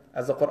الدُّنْيَا.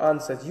 As the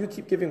Quran says, you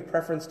keep giving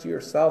preference to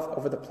yourself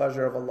over the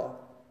pleasure of Allah.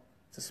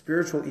 It's a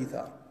spiritual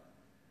ithar.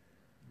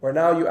 Where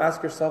now you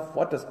ask yourself,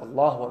 what does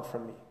Allah want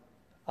from me?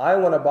 I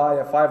want to buy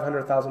a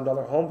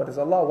 $500,000 home, but does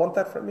Allah want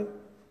that from me?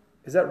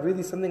 Is that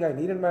really something I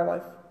need in my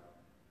life?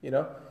 You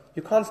know,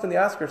 you constantly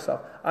ask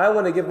yourself, I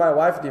want to give my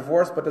wife a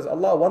divorce, but does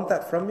Allah want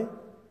that from me?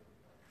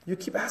 You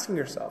keep asking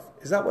yourself,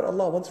 is that what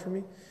Allah wants from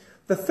me?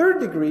 The third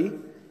degree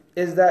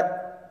is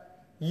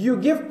that you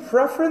give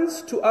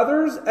preference to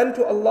others and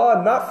to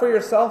Allah, not for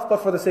yourself,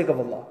 but for the sake of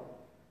Allah.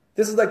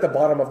 This is like the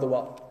bottom of the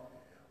well.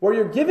 Where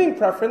you're giving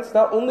preference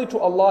not only to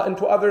Allah and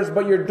to others,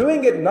 but you're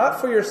doing it not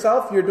for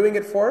yourself, you're doing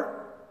it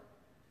for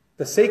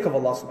the sake of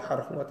Allah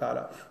subhanahu wa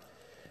ta'ala.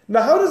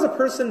 Now, how does a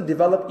person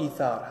develop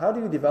ithar? How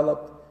do you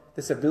develop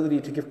this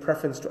ability to give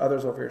preference to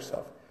others over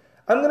yourself?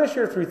 I'm going to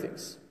share three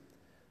things.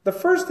 The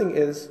first thing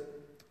is,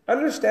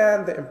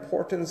 understand the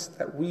importance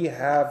that we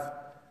have,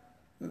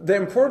 the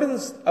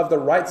importance of the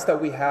rights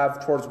that we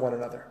have towards one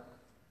another.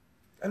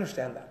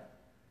 Understand that.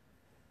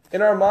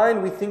 In our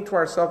mind, we think to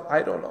ourselves,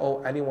 I don't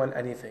owe anyone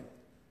anything.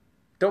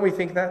 Don't we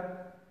think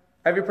that?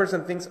 Every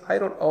person thinks, I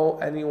don't owe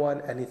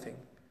anyone anything.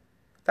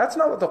 That's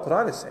not what the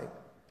Quran is saying.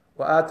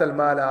 وَآتَ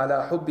الْمَالَ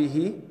عَلَى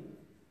حُبِّهِ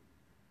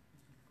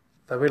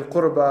ذَوِي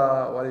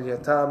الْقُرْبَى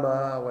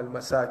وَالْيَتَامَى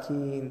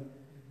وَالْمَسَاكِينَ.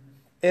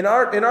 In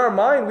our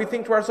mind, we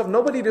think to ourselves,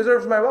 nobody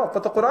deserves my wealth.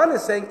 But the Quran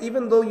is saying,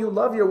 even though you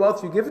love your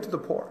wealth, you give it to the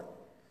poor.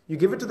 You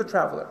give it to the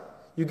traveler.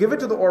 You give it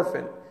to the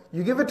orphan.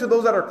 You give it to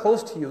those that are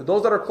close to you.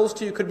 Those that are close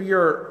to you could be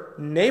your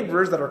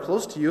neighbors that are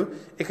close to you.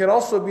 It can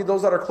also be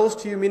those that are close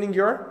to you, meaning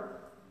your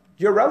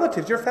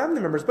relatives, your family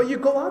members. But you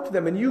go out to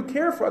them and you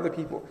care for other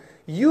people.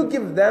 You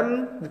give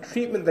them the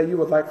treatment that you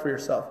would like for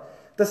yourself.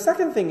 The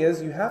second thing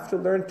is, you have to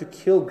learn to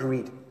kill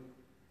greed.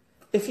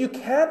 If you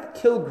can't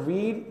kill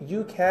greed,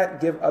 you can't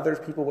give other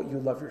people what you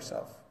love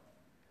yourself.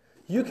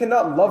 You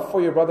cannot love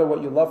for your brother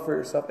what you love for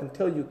yourself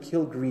until you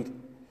kill greed.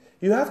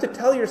 You have to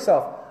tell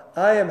yourself,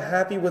 I am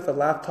happy with the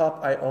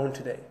laptop I own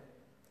today.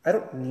 I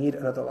don't need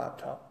another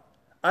laptop.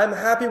 I'm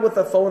happy with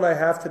the phone I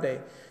have today.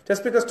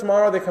 Just because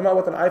tomorrow they come out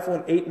with an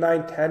iPhone 8,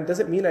 9, 10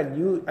 doesn't mean I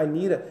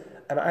need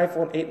an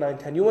iPhone 8, 9,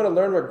 10. You want to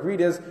learn what greed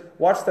is,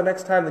 watch the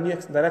next time the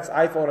next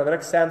iPhone or the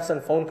next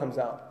Samsung phone comes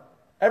out.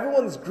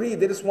 Everyone's greed,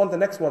 they just want the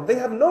next one. They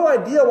have no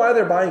idea why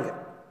they're buying it.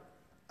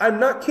 I'm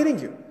not kidding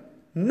you.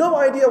 No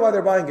idea why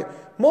they're buying it.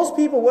 Most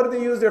people, what do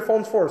they use their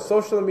phones for?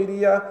 Social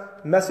media,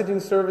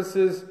 messaging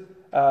services,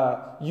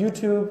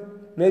 YouTube,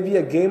 maybe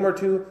a game or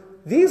two.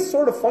 These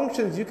sort of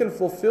functions you can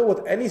fulfill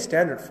with any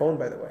standard phone,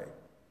 by the way.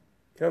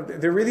 You know,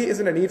 there really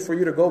isn't a need for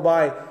you to go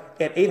buy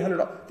an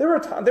 $800.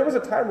 There was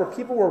a time where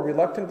people were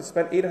reluctant to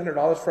spend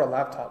 $800 for a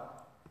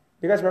laptop.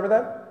 You guys remember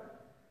that?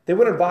 They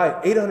wouldn't buy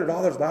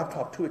 $800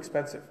 laptop, too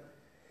expensive.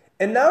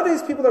 And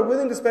nowadays people are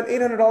willing to spend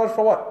 $800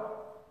 for what?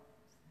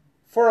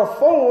 For a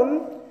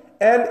phone,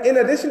 and in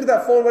addition to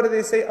that phone, what do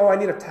they say? Oh, I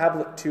need a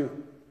tablet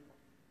too.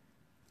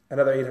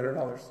 Another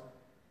 $800.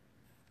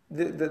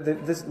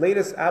 This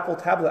latest Apple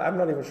tablet, I'm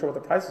not even sure what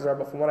the prices are,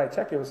 but from what I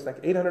checked, it was like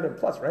 800 and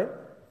plus, right?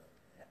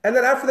 And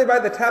then after they buy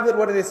the tablet,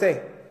 what do they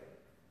say?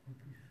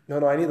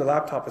 No, I need the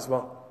laptop as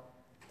well.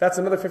 That's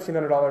another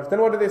 $1,500.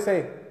 Then what do they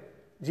say?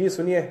 Ji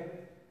suniye,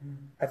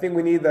 I think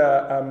we need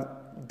the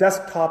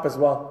desktop as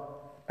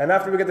well. And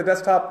after we get the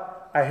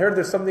desktop, I heard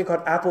there's something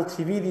called Apple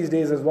TV these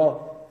days as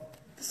well.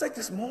 It's like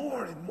this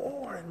more and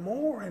more and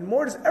more and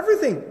more. It's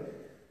everything.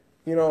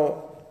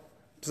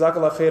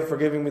 Jazakallah khair for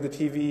giving me the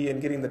TV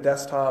and getting the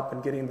desktop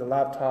and getting the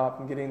laptop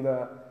and getting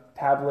the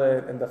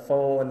tablet and the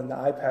phone and the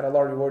iPad.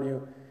 Allah reward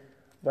you.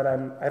 But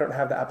I don't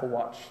have the Apple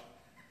Watch.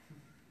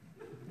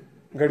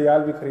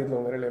 Ghadiyal bhi khareed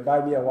lo mere liye.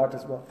 Buy me a watch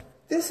as well.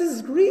 This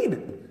is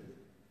greed.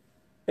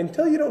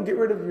 Until you don't get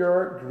rid of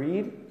your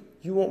greed,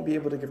 you won't be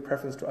able to give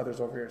preference to others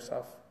over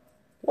yourself.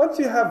 Once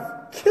you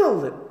have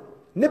killed it,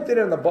 nipped it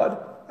in the bud,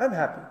 I'm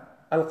happy.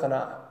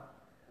 Al-qana'ah.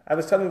 I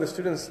was telling the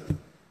students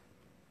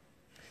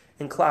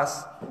in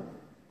class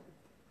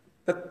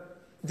that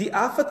the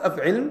afat of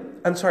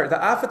ilm, the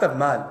afat of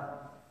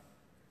mal,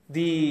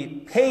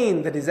 the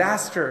pain, the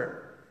disaster,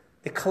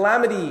 the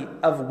calamity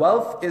of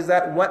wealth is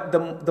that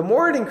the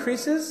more it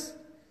increases,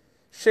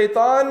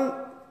 shaitan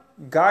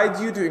guides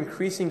you to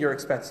increasing your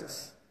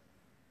expenses.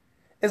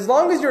 As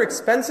long as your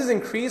expenses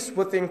increase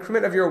with the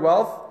increment of your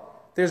wealth,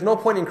 there's no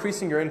point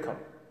increasing your income.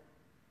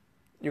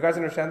 You guys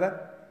understand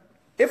that?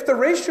 If the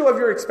ratio of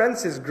your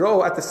expenses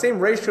grow at the same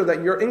ratio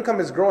that your income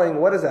is growing,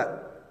 what is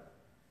that?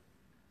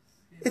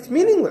 It's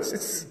meaningless.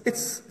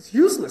 It's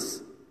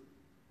useless.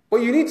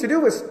 What you need to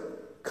do is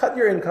cut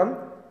your income,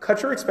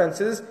 cut your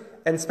expenses,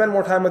 and spend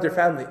more time with your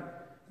family.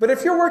 But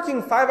if you're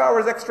working 5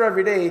 hours extra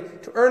every day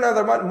to earn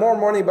more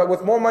money, but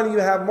with more money you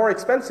have more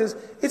expenses,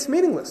 it's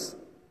meaningless.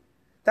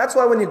 That's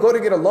why when you go to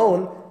get a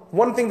loan,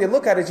 one thing they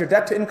look at is your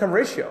debt to income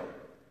ratio.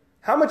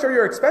 How much are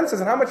your expenses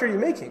and how much are you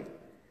making?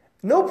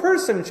 No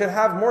person should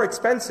have more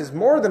expenses,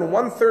 more than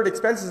 1/3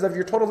 expenses of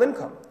your total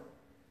income.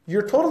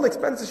 Your total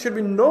expenses should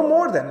be no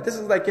more than, these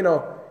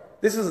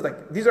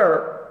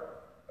are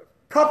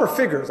proper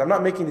figures. I'm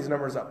not making these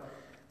numbers up.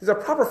 These are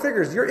proper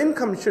figures. Your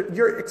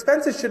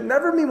expenses should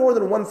never be more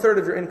than 1/3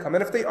 of your income.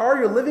 And if they are,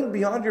 you're living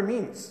beyond your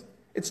means.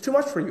 It's too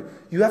much for you.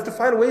 You have to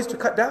find ways to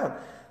cut down.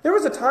 There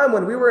was a time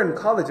when we were in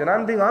college, and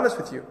I'm being honest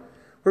with you,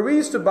 where we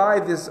used to buy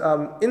this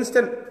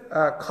instant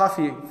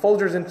coffee,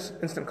 Folgers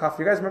instant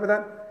coffee. You guys remember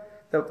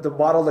that? The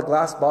bottle, the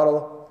glass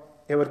bottle,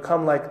 it would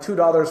come like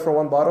 $2 for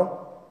one bottle.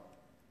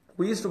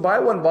 We used to buy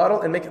one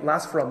bottle and make it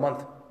last for a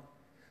month.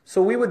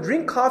 So we would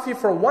drink coffee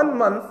for 1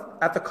 month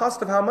at the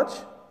cost of how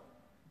much?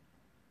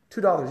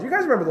 $2. You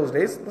guys remember those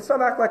days? Let's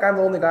not act like I'm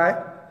the only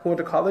guy who went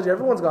to college.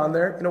 Everyone's gone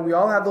there. We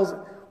all have those.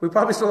 We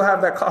probably still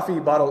have that coffee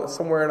bottle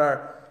somewhere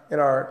in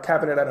our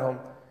cabinet at home.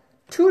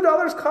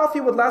 $2 coffee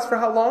would last for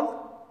how long?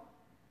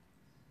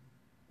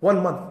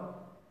 1 month.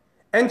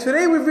 And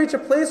today we've reached a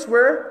place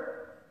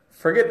where,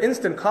 forget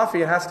instant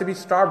coffee, it has to be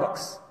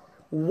Starbucks.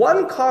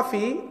 One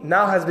coffee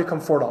now has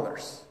become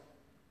 $4.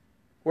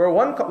 Where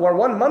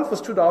 1 month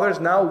was $2,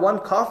 now one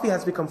coffee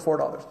has become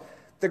 $4.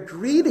 The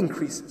greed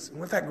increases. And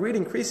with that greed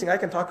increasing, I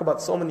can talk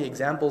about so many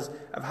examples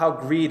of how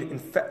greed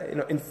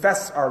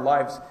infests our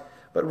lives.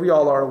 But we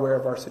all are aware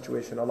of our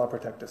situation. Allah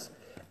protect us.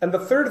 And the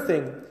third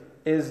thing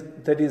is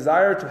the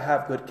desire to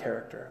have good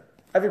character.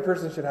 Every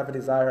person should have a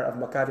desire of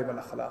makarim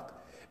al-akhlaq.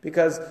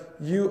 Because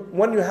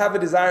when you have a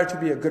desire to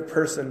be a good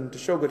person, to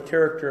show good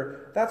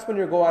character, that's when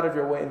you go out of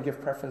your way and give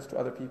preference to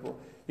other people.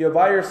 You'll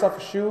buy yourself a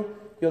shoe,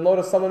 you'll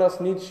notice someone else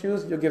needs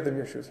shoes, you'll give them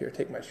your shoes. Here,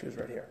 take my shoes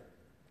right here.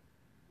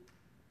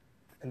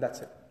 And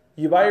that's it.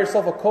 You buy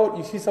yourself a coat,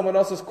 you see someone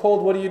else is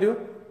cold, what do?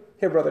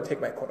 Here, brother, take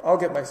my coat. I'll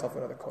get myself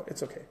another coat.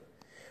 It's okay.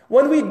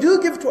 When we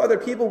do give to other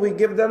people, we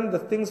give them the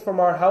things from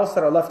our house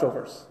that are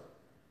leftovers,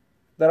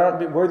 that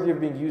aren't worthy of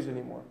being used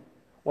anymore.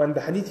 When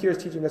the hadith here is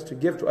teaching us to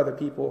give to other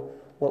people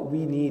what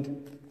we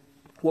need,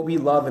 what we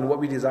love, and what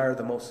we desire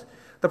the most.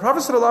 The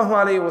Prophet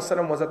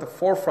ﷺ was at the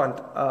forefront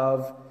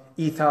of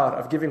ithar,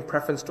 of giving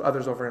preference to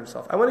others over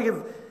himself. I want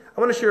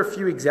to share a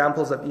few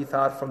examples of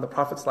ithar from the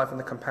Prophet's life and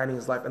the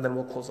companion's life, and then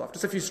we'll close off.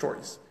 Just a few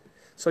stories.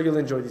 So you'll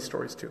enjoy these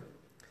stories too.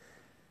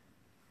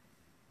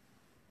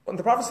 When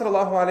the Prophet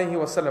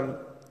ﷺ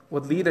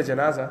would lead a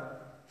janazah,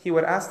 he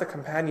would ask the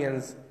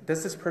companions,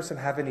 does this person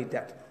have any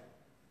debt?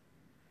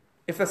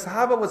 If the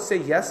Sahaba would say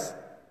yes,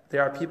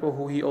 there are people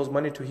who he owes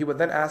money to, he would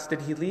then ask,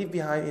 did he leave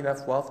behind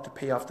enough wealth to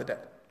pay off the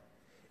debt?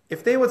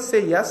 If they would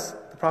say yes,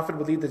 the Prophet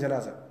would lead the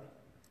janazah.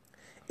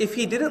 If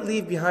he didn't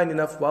leave behind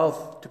enough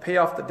wealth to pay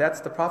off the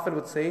debts, the Prophet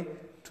would say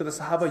to the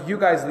Sahaba, you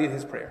guys lead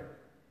his prayer.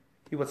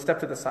 He would step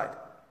to the side.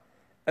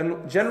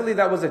 And generally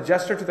that was a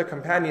gesture to the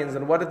companions.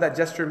 And what did that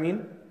gesture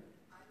mean?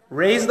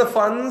 Raise the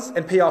funds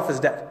and pay off his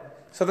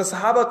debt. So the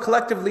Sahaba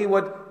collectively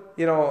would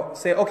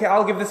say, okay,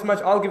 I'll give this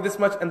much,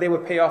 and they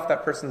would pay off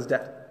that person's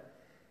debt.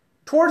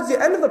 Towards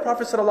the end of the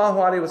Prophet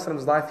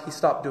ﷺ's life, he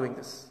stopped doing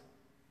this.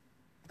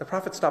 The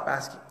Prophet stopped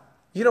asking.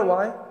 You know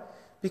why?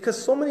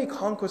 Because so many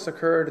conquests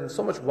occurred and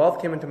so much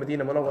wealth came into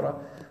Medina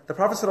Munawwara, the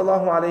Prophet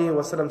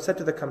ﷺ said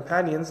to the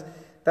companions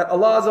that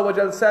Allah Azza wa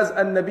Jal says,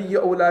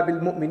 "An-nabiyyu awla bil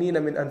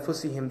mu'minina min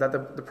anfusihim," that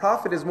the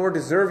Prophet is more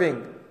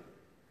deserving,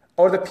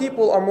 or the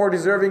people are more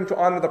deserving to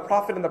honor the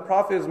Prophet, and the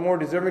Prophet is more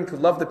deserving to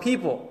love the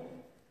people.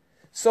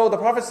 So the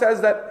Prophet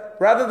says that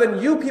rather than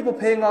you people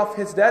paying off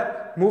his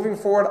debt, moving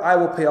forward, I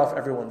will pay off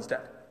everyone's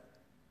debt.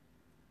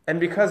 And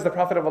because the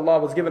Prophet of Allah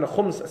was given a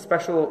khums, a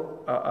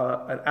special,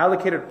 an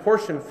allocated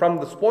portion from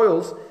the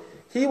spoils,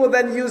 he will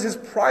then use his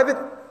private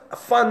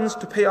funds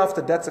to pay off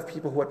the debts of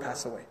people who had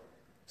passed away.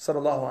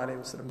 Sallallahu Alaihi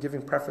Wasallam,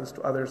 giving preference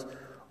to others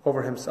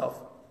over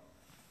himself.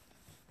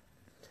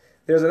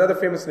 There's another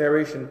famous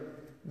narration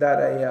that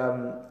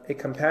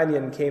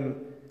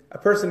a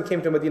person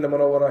came to Medina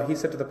Munawwara. He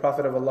said to the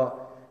Prophet of Allah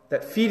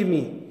that, "Feed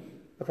me."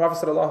 The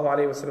Prophet Sallallahu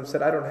Alaihi Wasallam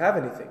said, "I don't have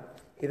anything."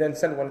 He then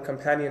sent one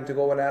companion to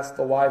go and ask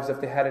the wives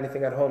if they had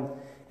anything at home.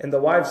 And the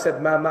wives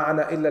said, "Ma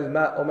ma'ana illa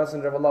al-ma', O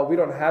Messenger of Allah, we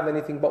don't have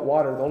anything but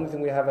water. The only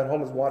thing we have at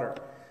home is water."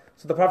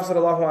 So the Prophet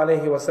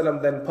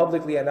ﷺ then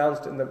publicly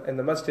announced in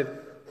the masjid,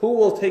 "Who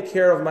will take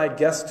care of my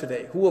guest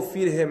today? Who will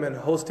feed him and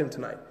host him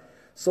tonight?"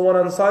 So one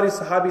Ansari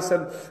Sahabi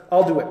said,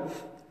 "I'll do it."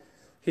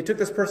 He took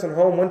this person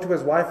home, went to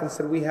his wife and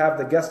said, "We have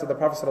the guest of the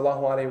Prophet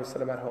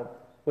ﷺ at home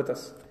with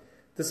us."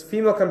 This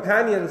female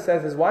companion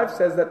says, his wife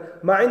says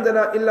that, "Ma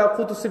indana illa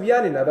qutu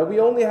sibyanina," that we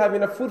only have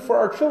enough food for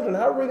our children.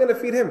 How are we going to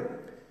feed him?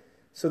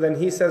 So then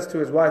he says to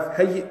his wife,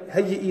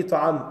 "Hayyi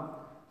ta'am,"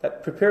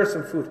 that prepare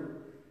some food.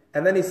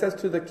 And then he said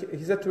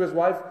to his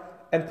wife,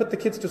 "And put the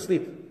kids to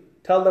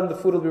sleep. Tell them the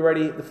food will be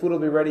ready, the food will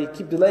be ready.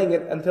 Keep delaying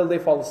it until they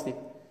fall asleep."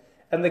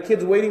 And the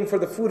kids waiting for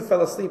the food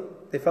fell asleep.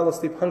 They fell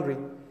asleep hungry.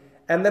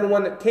 And then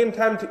when it came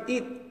time to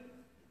eat,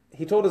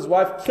 he told his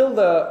wife, "Kill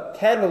the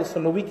candles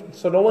so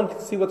no one can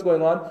see what's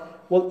going on.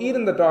 We'll eat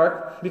in the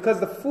dark," because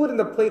the food in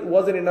the plate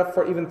wasn't enough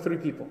for even 3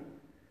 people.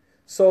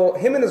 So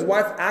him and his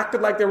wife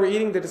acted like they were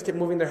eating. They just kept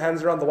moving their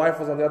hands around. The wife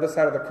was on the other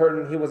side of the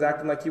curtain. He was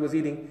acting like he was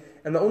eating.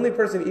 And the only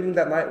person eating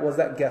that night was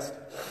that guest.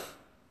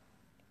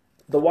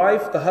 The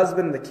wife, the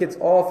husband, the kids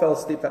all fell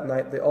asleep that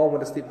night. They all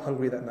went to sleep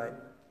hungry that night.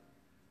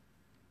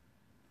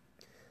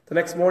 The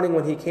next morning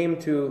when he came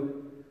to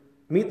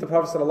meet the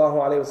Prophet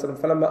ﷺ,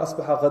 فَلَمَّا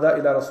أَصْبَحَ غَدَاء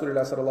إِلَى رَسُولِ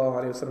اللَّهِ صَلَّى اللَّهُ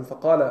عَلَيْهِ وَسَلَّمَ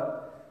فَقَالَ,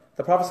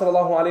 the Prophet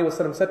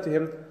ﷺ said to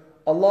him,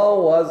 "Allah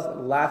was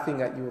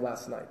laughing at you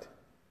last night.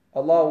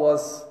 Allah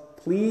was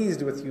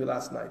pleased with you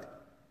last night.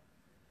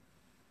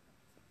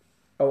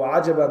 أَوْ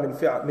عَجَبَ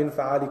مِنْ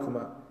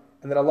فَعَالِكُمَا."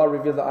 And then Allah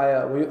revealed the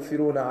ayah,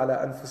 وَيُؤْثِرُونَ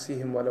عَلَىٰ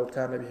أَنفُسِهِمْ وَلَوْ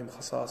كَانَ بِهِمْ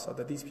خَصَاصَةً,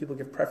 that these people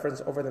give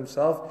preference over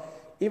themselves,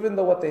 even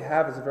though what they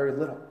have is very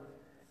little.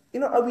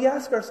 We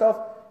ask ourselves,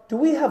 do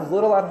we have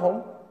little at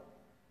home?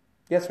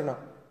 Yes or no?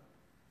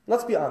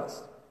 Let's be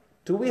honest.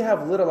 Do we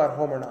have little at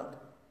home or not?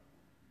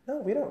 No,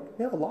 we don't.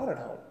 We have a lot at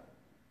home.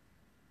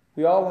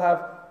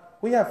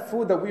 We have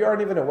food that we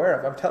aren't even aware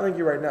of. I'm telling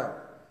you right now,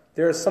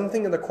 there is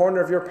something in the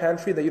corner of your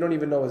pantry that you don't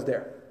even know is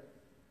there.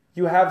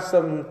 You have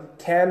some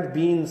canned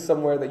beans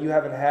somewhere that you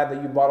haven't had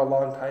that you bought a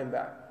long time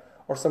back,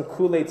 or some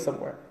Kool-Aid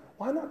somewhere.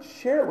 Why not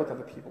share it with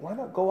other people? Why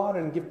not go out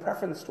and give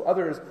preference to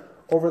others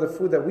over the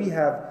food that we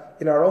have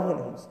in our own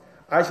homes?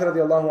 Aisha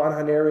radiallahu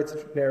anha narrates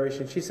a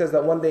narration. She says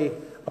that one day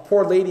a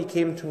poor lady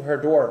came to her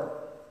door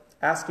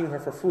asking her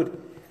for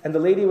food, and the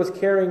lady was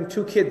carrying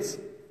 2 kids.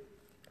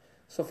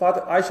 So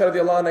Aisha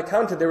radiallahu anha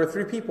counted, there were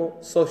 3 people.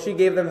 So she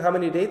gave them how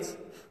many dates?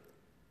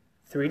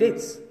 3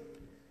 dates.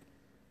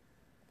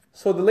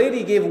 So the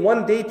lady gave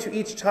 1 date to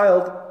each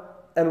child,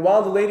 and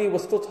while the lady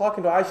was still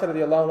talking to Aisha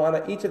radiallahu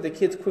anha, each of the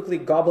kids quickly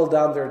gobbled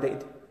down their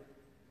date.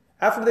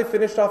 After they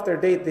finished off their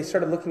date, they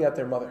started looking at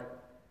their mother.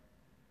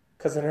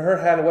 Because in her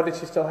hand, what did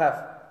she still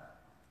have?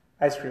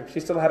 Ice cream. She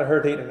still had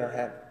her date in her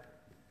hand.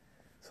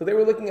 So they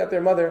were looking at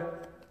their mother.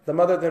 The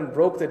mother then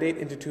broke the date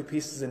into 2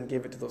 pieces and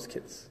gave it to those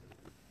kids.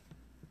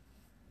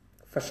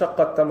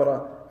 فَشَقَّتْ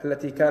تَمْرَ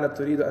الَّتِي كَانَتْ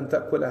تُرِيدُ أَن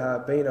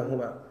تَأْكُلَهَا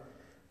بَيْنَهُمَا.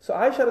 So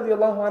Aisha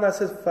radiallahu anha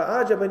says,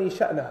 فَأَعْجَبَنِي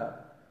شَأْنَهَا.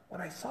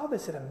 When I saw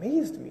this, it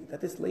amazed me that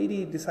this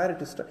lady decided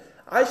to start.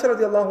 Aisha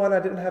radiallahu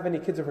anha didn't have any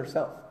kids of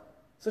herself.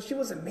 So she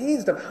was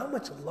amazed of how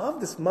much love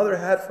this mother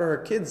had for her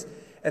kids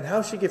and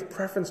how she gave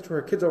preference to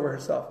her kids over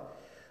herself.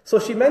 So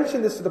she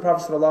mentioned this to the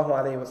Prophet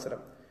ﷺ.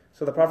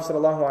 So the Prophet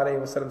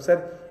ﷺ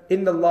said,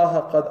 إِنَّ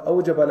اللَّهَ قَدْ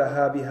أَوْجَبَ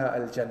لَهَا بِهَا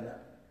الْجَنَّةِ.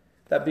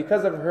 That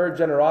because of her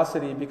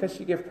generosity, because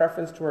she gave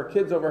preference to her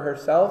kids over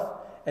herself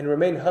and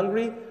remained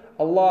hungry,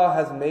 Allah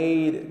has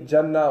made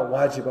Jannah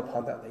wajib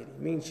upon that lady.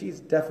 Meaning she's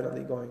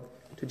definitely going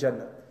to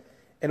Jannah.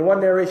 In one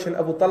narration,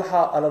 Abu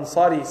Talha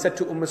al-Ansari said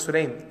to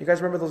Sulaym. You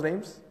guys remember those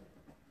names?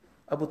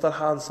 Abu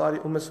Talha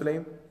Ansari,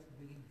 Sulaym.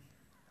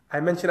 I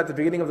mentioned at the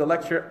beginning of the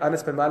lecture,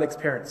 Anas bin Malik's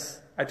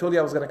parents. I told you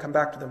I was going to come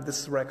back to them. This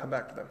is where I come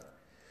back to them.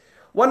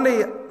 One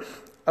day,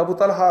 Abu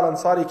Talha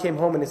al-Ansari came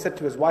home and he said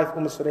to his wife,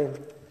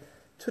 Sulaym,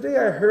 "Today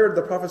I heard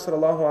the Prophet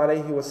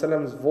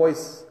ﷺ's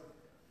voice.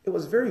 It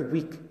was very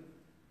weak."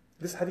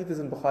 This hadith is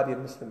in Bukhari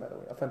Muslim, by the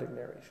way, authentic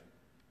narration.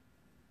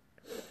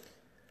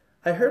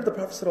 "I heard the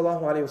Prophet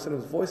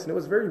ﷺ's voice and it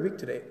was very weak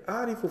today.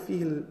 أَعْرِفُ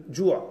فِيهِ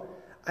الْجُوعِ.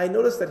 I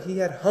noticed that he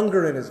had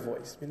hunger in his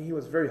voice, meaning he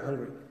was very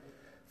hungry.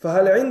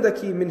 فَهَلْ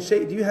عِنْدَكِ مِنْ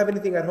شَيْءٍ? Do you have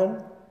anything at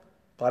home?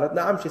 قالت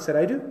نعم. She said,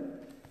 I do.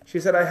 She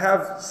said, I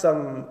have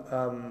some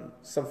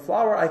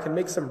flour, I can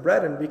make some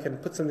bread and we can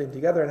put something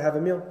together and have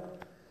a meal.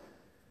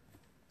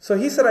 So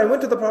he said, I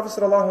went to the Prophet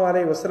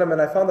ﷺ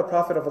and I found the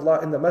Prophet of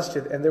Allah in the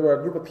masjid and there were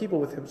a group of people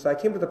with him. So I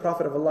came to the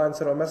Prophet of Allah and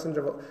said, O Messenger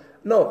of Allah.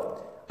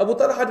 No, Abu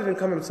Talha didn't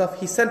come himself,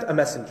 he sent a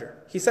messenger.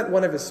 He sent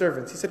one of his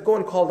servants. He said, go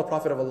and call the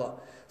Prophet of Allah.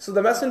 So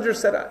the messenger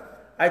said,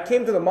 I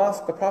came to the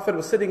mosque, the Prophet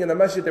was sitting in the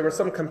masjid, there were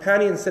some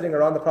companions sitting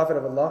around the Prophet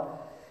of Allah.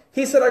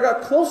 He said, I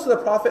got close to the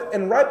Prophet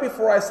and right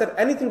before I said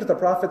anything to the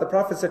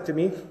Prophet said to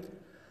me,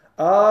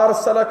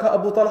 Arsalaka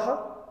Abu Talha?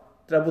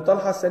 Did Abu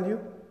Talha send you?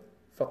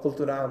 فَقُلْتُ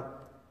نَعَمْ.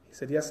 He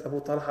said, yes, Abu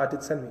Talha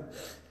did send me.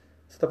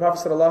 So the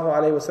Prophet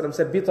ﷺ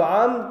said,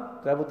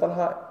 بِطَعَامْ. Did Abu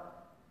Talha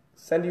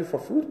send you for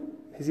food?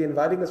 Is he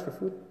inviting us for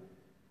food?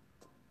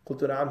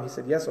 قُلْتُ نَعَمْ. He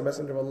said, yes, O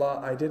Messenger of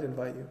Allah, I did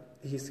invite you.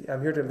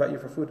 I'm here to invite you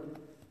for food.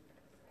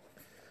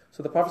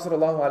 So the Prophet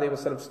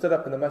ﷺ stood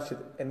up in the masjid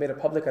and made a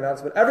public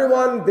announcement,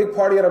 everyone, big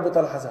party at Abu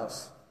Talha's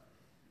house.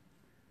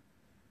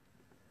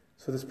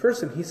 So this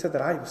person, he said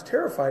that I was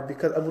terrified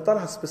because Abu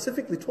Talha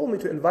specifically told me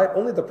to invite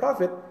only the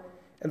Prophet,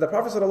 and the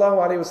Prophet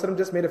ﷺ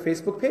just made a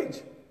Facebook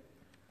page.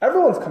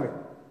 Everyone's coming.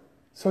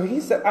 So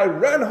he said, I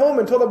ran home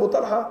and told Abu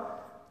Talha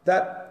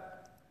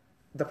that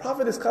the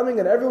Prophet is coming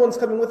and everyone's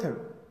coming with him.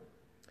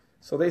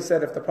 So they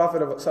said,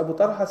 so Abu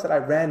Talha said, I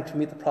ran to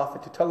meet the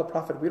Prophet, to tell the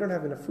Prophet, we don't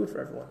have enough food for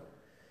everyone.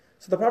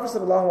 So the Prophet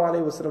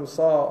ﷺ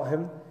saw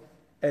him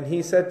and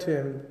he said to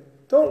him,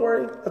 don't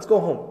worry, let's go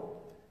home.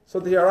 So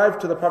they arrived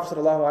to the Prophet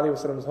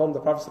ﷺ's home. The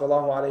Prophet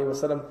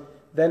ﷺ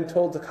then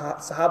told the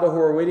Sahaba who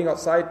were waiting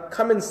outside,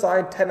 come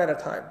inside 10 at a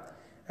time.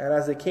 And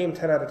as they came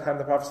 10 at a time,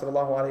 the Prophet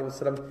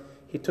ﷺ,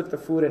 he took the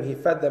food and he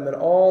fed them, and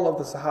all of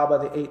the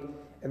Sahaba, they ate.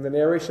 And the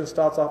narration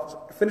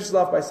finishes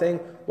off by saying,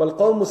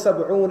 وَالْقَوْمُ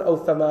سَبْعُونَ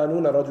أَوْ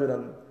ثَمَانُونَ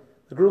رَجُلًا.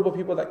 The group of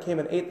people that came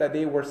and ate that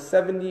day were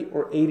 70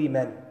 or 80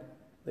 men.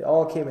 They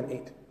all came and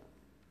ate.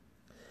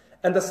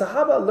 And the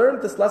Sahaba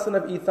learned this lesson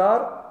of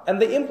ithar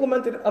and they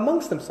implemented it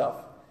amongst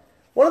themselves.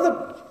 One of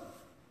the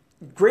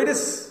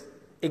greatest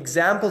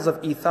examples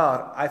of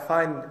ithar I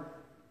find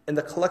in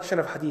the collection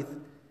of hadith.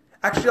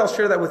 Actually, I'll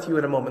share that with you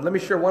in a moment. Let me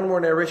share one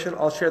more narration.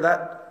 I'll share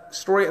that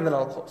story and then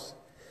I'll close.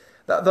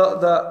 The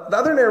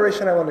other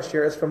narration I want to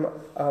share is from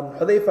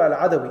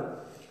Hudayfa al-Adawi.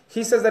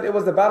 He says that it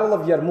was the Battle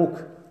of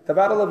Yarmouk. The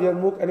Battle of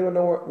Yarmouk, anyone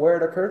know where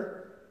it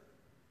occurred?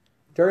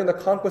 During the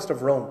conquest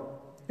of Rome.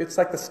 It's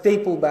like the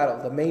staple battle,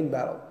 the main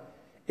battle.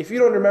 If you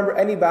don't remember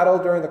any battle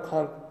during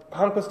the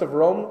conquest of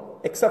Rome,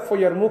 except for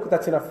Yarmouk,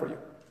 that's enough for you.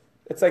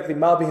 It's like the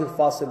Mabih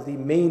al-Fasil, the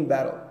main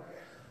battle.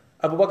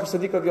 Abu Bakr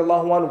Siddiq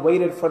radiallahu anhu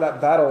waited for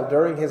that battle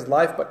during his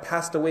life, but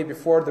passed away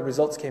before the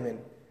results came in.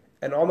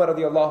 And Umar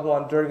radiallahu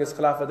anhu during his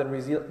Khilafah then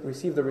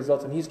received the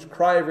results. And he used to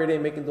cry every day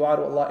making dua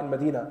to Allah in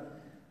Medina.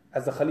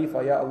 As the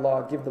Khalifa, Ya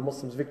Allah, give the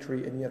Muslims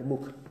victory in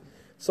Yarmouk.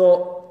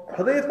 So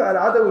Hudayfa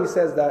al-Adawi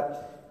says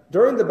that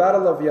during the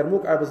battle of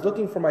Yarmouk, I was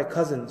looking for my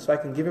cousin so I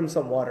can give him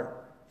some water.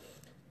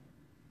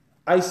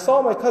 I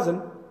saw my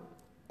cousin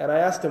and I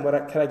asked him,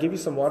 can I give you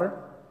some water?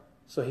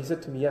 So he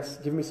said to me, yes,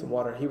 give me some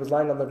water. He was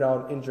lying on the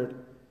ground, injured.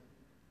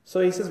 So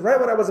he says, right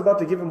when I was about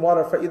to give him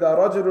water, فَإِذَا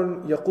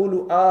رَجُلٌ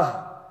يَقُولُ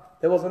آهْ.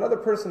 There was another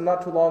person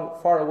not too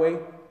far away.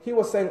 He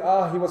was saying,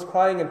 he was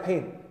crying in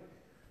pain.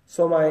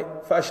 So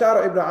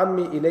فَأَشَارَ إِبْنَ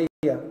عَمِّي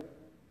إِلَيَّ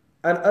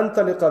أَنْ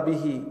أَنْطَلِقَ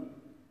بِهِ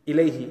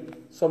إِلَيْهِ.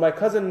 So my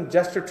cousin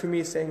gestured to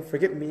me saying,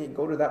 forget me,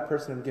 go to that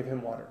person and give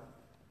him water.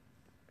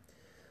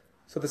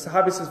 So the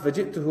Sahabi says,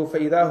 فَجِئْتُهُ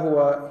فَإِذَا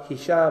هُوَ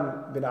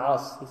هِشَامْ بِنْ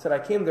عَاص. He said, I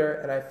came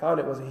there and I found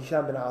it was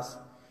Hisham bin As.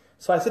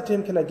 So I said to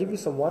him, can I give you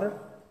some water?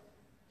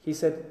 He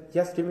said,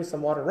 yes, give me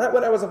some water. Right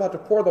when I was about to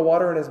pour the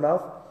water in his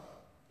mouth,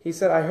 he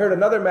said, I heard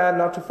another man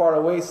not too far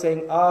away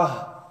saying,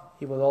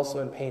 he was also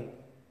in pain.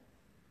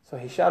 So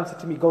Hisham said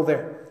to me, go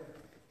there.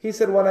 He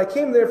said, when I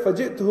came there,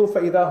 فَجِئْتُهُ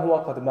فَإِذَا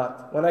هُوَ قَدْ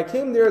مَاتٍ. When I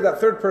came there, that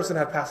third person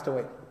had passed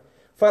away.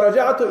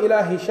 فَرَجَعْتُ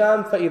إِلَى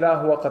هِشَامْ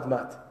فَإِذَا هُوَ قَدْ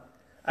مَاتٍ.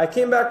 I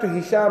came back to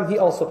Hisham, he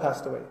also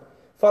passed away.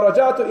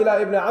 فَرَجَعْتُ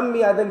إِلَى إِبْنِ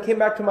عَمِّي. I then came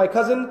back to my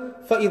cousin,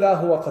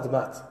 فَإِذَا هُوَ قَدْ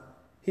مَاتٍ.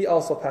 He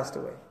also passed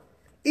away.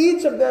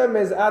 Each of them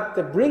is at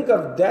the brink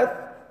of death,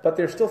 but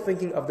they're still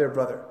thinking of their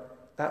brother.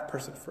 That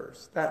person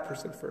first, that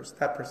person first,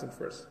 that person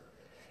first.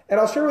 And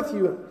I'll share with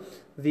you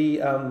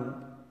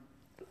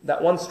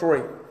that one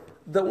story.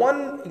 The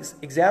one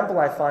example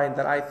I find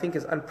that I think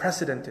is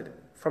unprecedented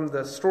from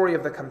the story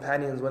of the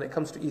companions when it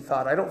comes to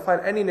ithar. I don't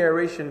find any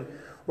narration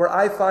where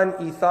I find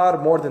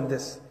ithar more than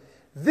this.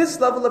 This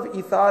level of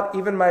ithar,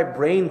 even my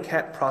brain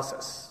can't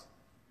process.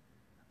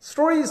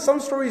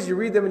 Some stories you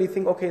read them and you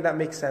think, okay, that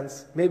makes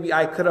sense. Maybe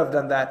I could have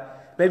done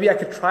that. Maybe I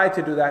could try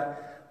to do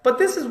that. But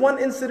this is one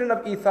incident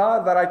of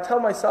ithar that I tell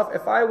myself,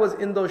 if I was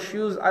in those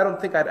shoes, I don't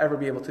think I'd ever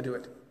be able to do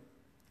it. Do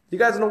you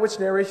guys know which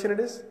narration it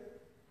is?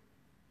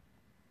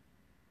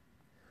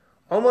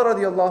 Umar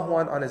radiallahu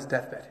anhu on his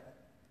deathbed.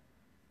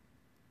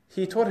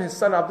 He told his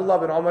son Abdullah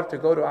bin Umar to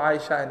go to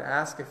Aisha and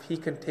ask if he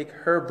can take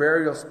her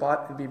burial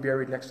spot and be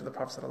buried next to the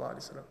Prophet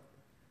ﷺ.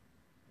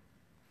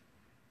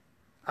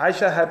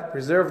 Aisha had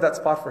reserved that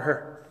spot for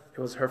her. It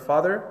was her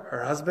father,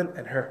 her husband,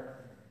 and her.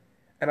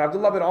 And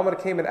Abdullah bin Umar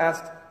came and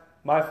asked,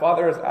 my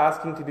father is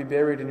asking to be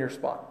buried in your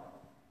spot.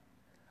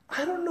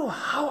 I don't know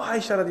how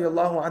Aisha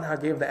radiallahu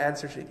anha gave the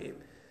answer she gave.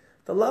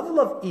 The level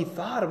of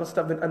ithar must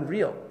have been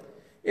unreal.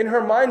 In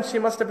her mind, she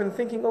must have been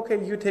thinking,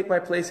 okay, you take my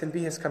place and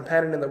be his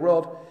companion in the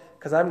world,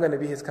 because I'm going to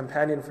be his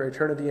companion for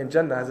eternity in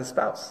Jannah as a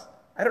spouse.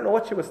 I don't know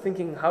what she was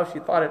thinking, how she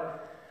thought it.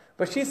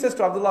 But she says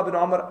to Abdullah bin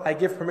Umar, I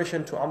give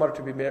permission to Umar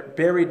to be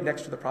buried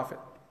next to the Prophet.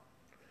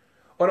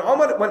 When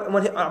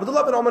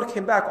Abdullah bin Umar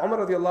came back, Umar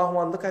radiallahu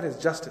anhu, look at his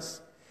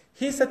justice.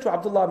 He said to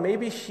Abdullah,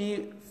 maybe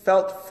she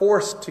felt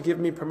forced to give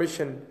me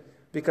permission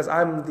because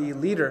I'm the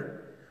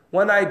leader.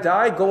 When I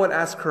die, go and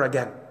ask her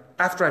again,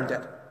 after I'm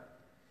dead.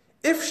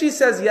 If she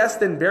says yes,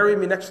 then bury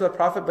me next to the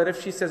Prophet. But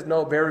if she says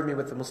no, bury me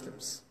with the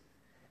Muslims.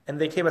 And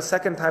they came a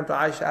second time to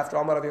Aisha after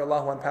Umar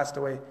radiallahu anhu passed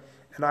away.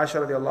 And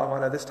Aisha radiallahu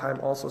anha this time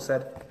also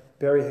said,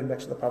 bury him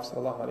next to the Prophet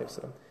sallallahu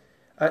alayhi wa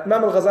sallam.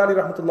 Imam al-Ghazali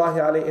rahmatullahi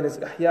alayhi in his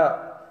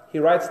Ihya, he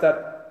writes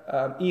that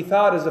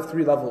ithar is of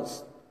three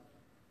levels.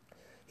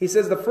 He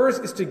says the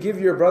first is to give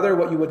your brother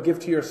what you would give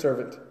to your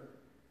servant.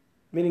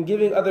 Meaning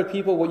giving other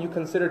people what you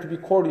consider to be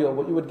cordial,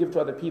 what you would give to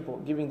other people,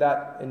 giving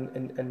that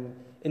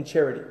in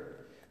charity.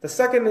 The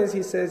second is,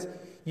 he says,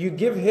 you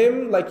give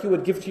him like you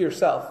would give to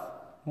yourself,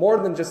 more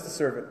than just the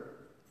servant.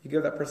 You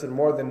give that person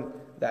more than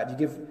that. You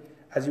give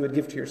as you would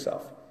give to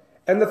yourself.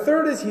 And the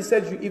third is, he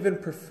said, you even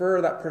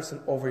prefer that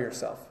person over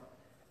yourself.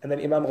 And then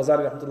Imam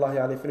Ghazali rahmatullahi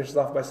alayhi finishes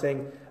off by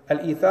saying,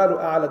 Al-itharu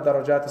a'la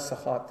darajat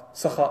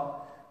as-sakha,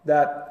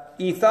 that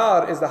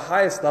ithar is the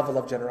highest level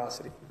of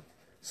generosity.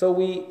 So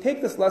we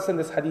take this lesson,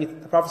 this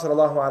hadith. The Prophet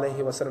sallallahu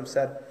alayhi wa sallam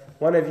said,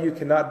 one of you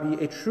cannot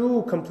be a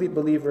true, complete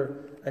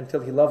believer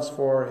until he loves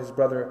for his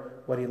brother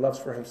what he loves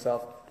for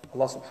himself.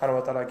 Allah subhanahu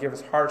wa ta'ala give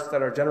us hearts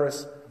that are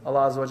generous.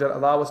 Allah azza wa jalla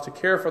allow us to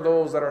care for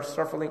those that are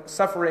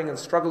suffering and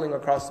struggling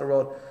across the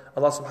road.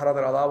 Allah subhanahu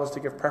wa ta'ala allow us to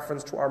give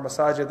preference to our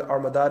masajid, our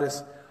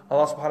madaris.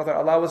 Allah subhanahu wa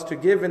ta'ala allow us to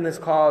give in this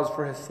cause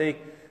for his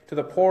sake to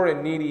the poor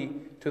and needy,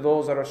 to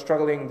those that are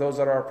struggling, those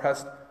that are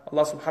oppressed.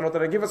 Allah subhanahu wa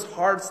ta'ala give us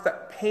hearts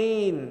that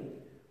pain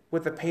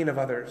with the pain of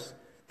others,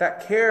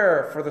 that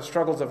care for the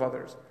struggles of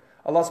others.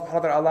 Allah subhanahu wa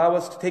ta'ala allow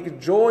us to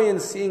take joy in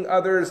seeing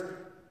others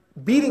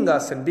beating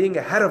us and being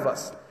ahead of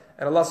us.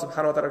 And Allah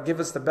subhanahu wa ta'ala give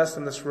us the best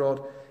in this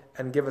world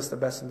and give us the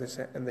best in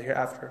the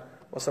hereafter.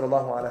 Wa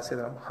sallallahu ala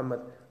sayyidina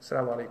Muhammad.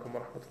 Assalamu alaikum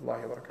wa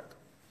rahmatullahi wa barakatuh.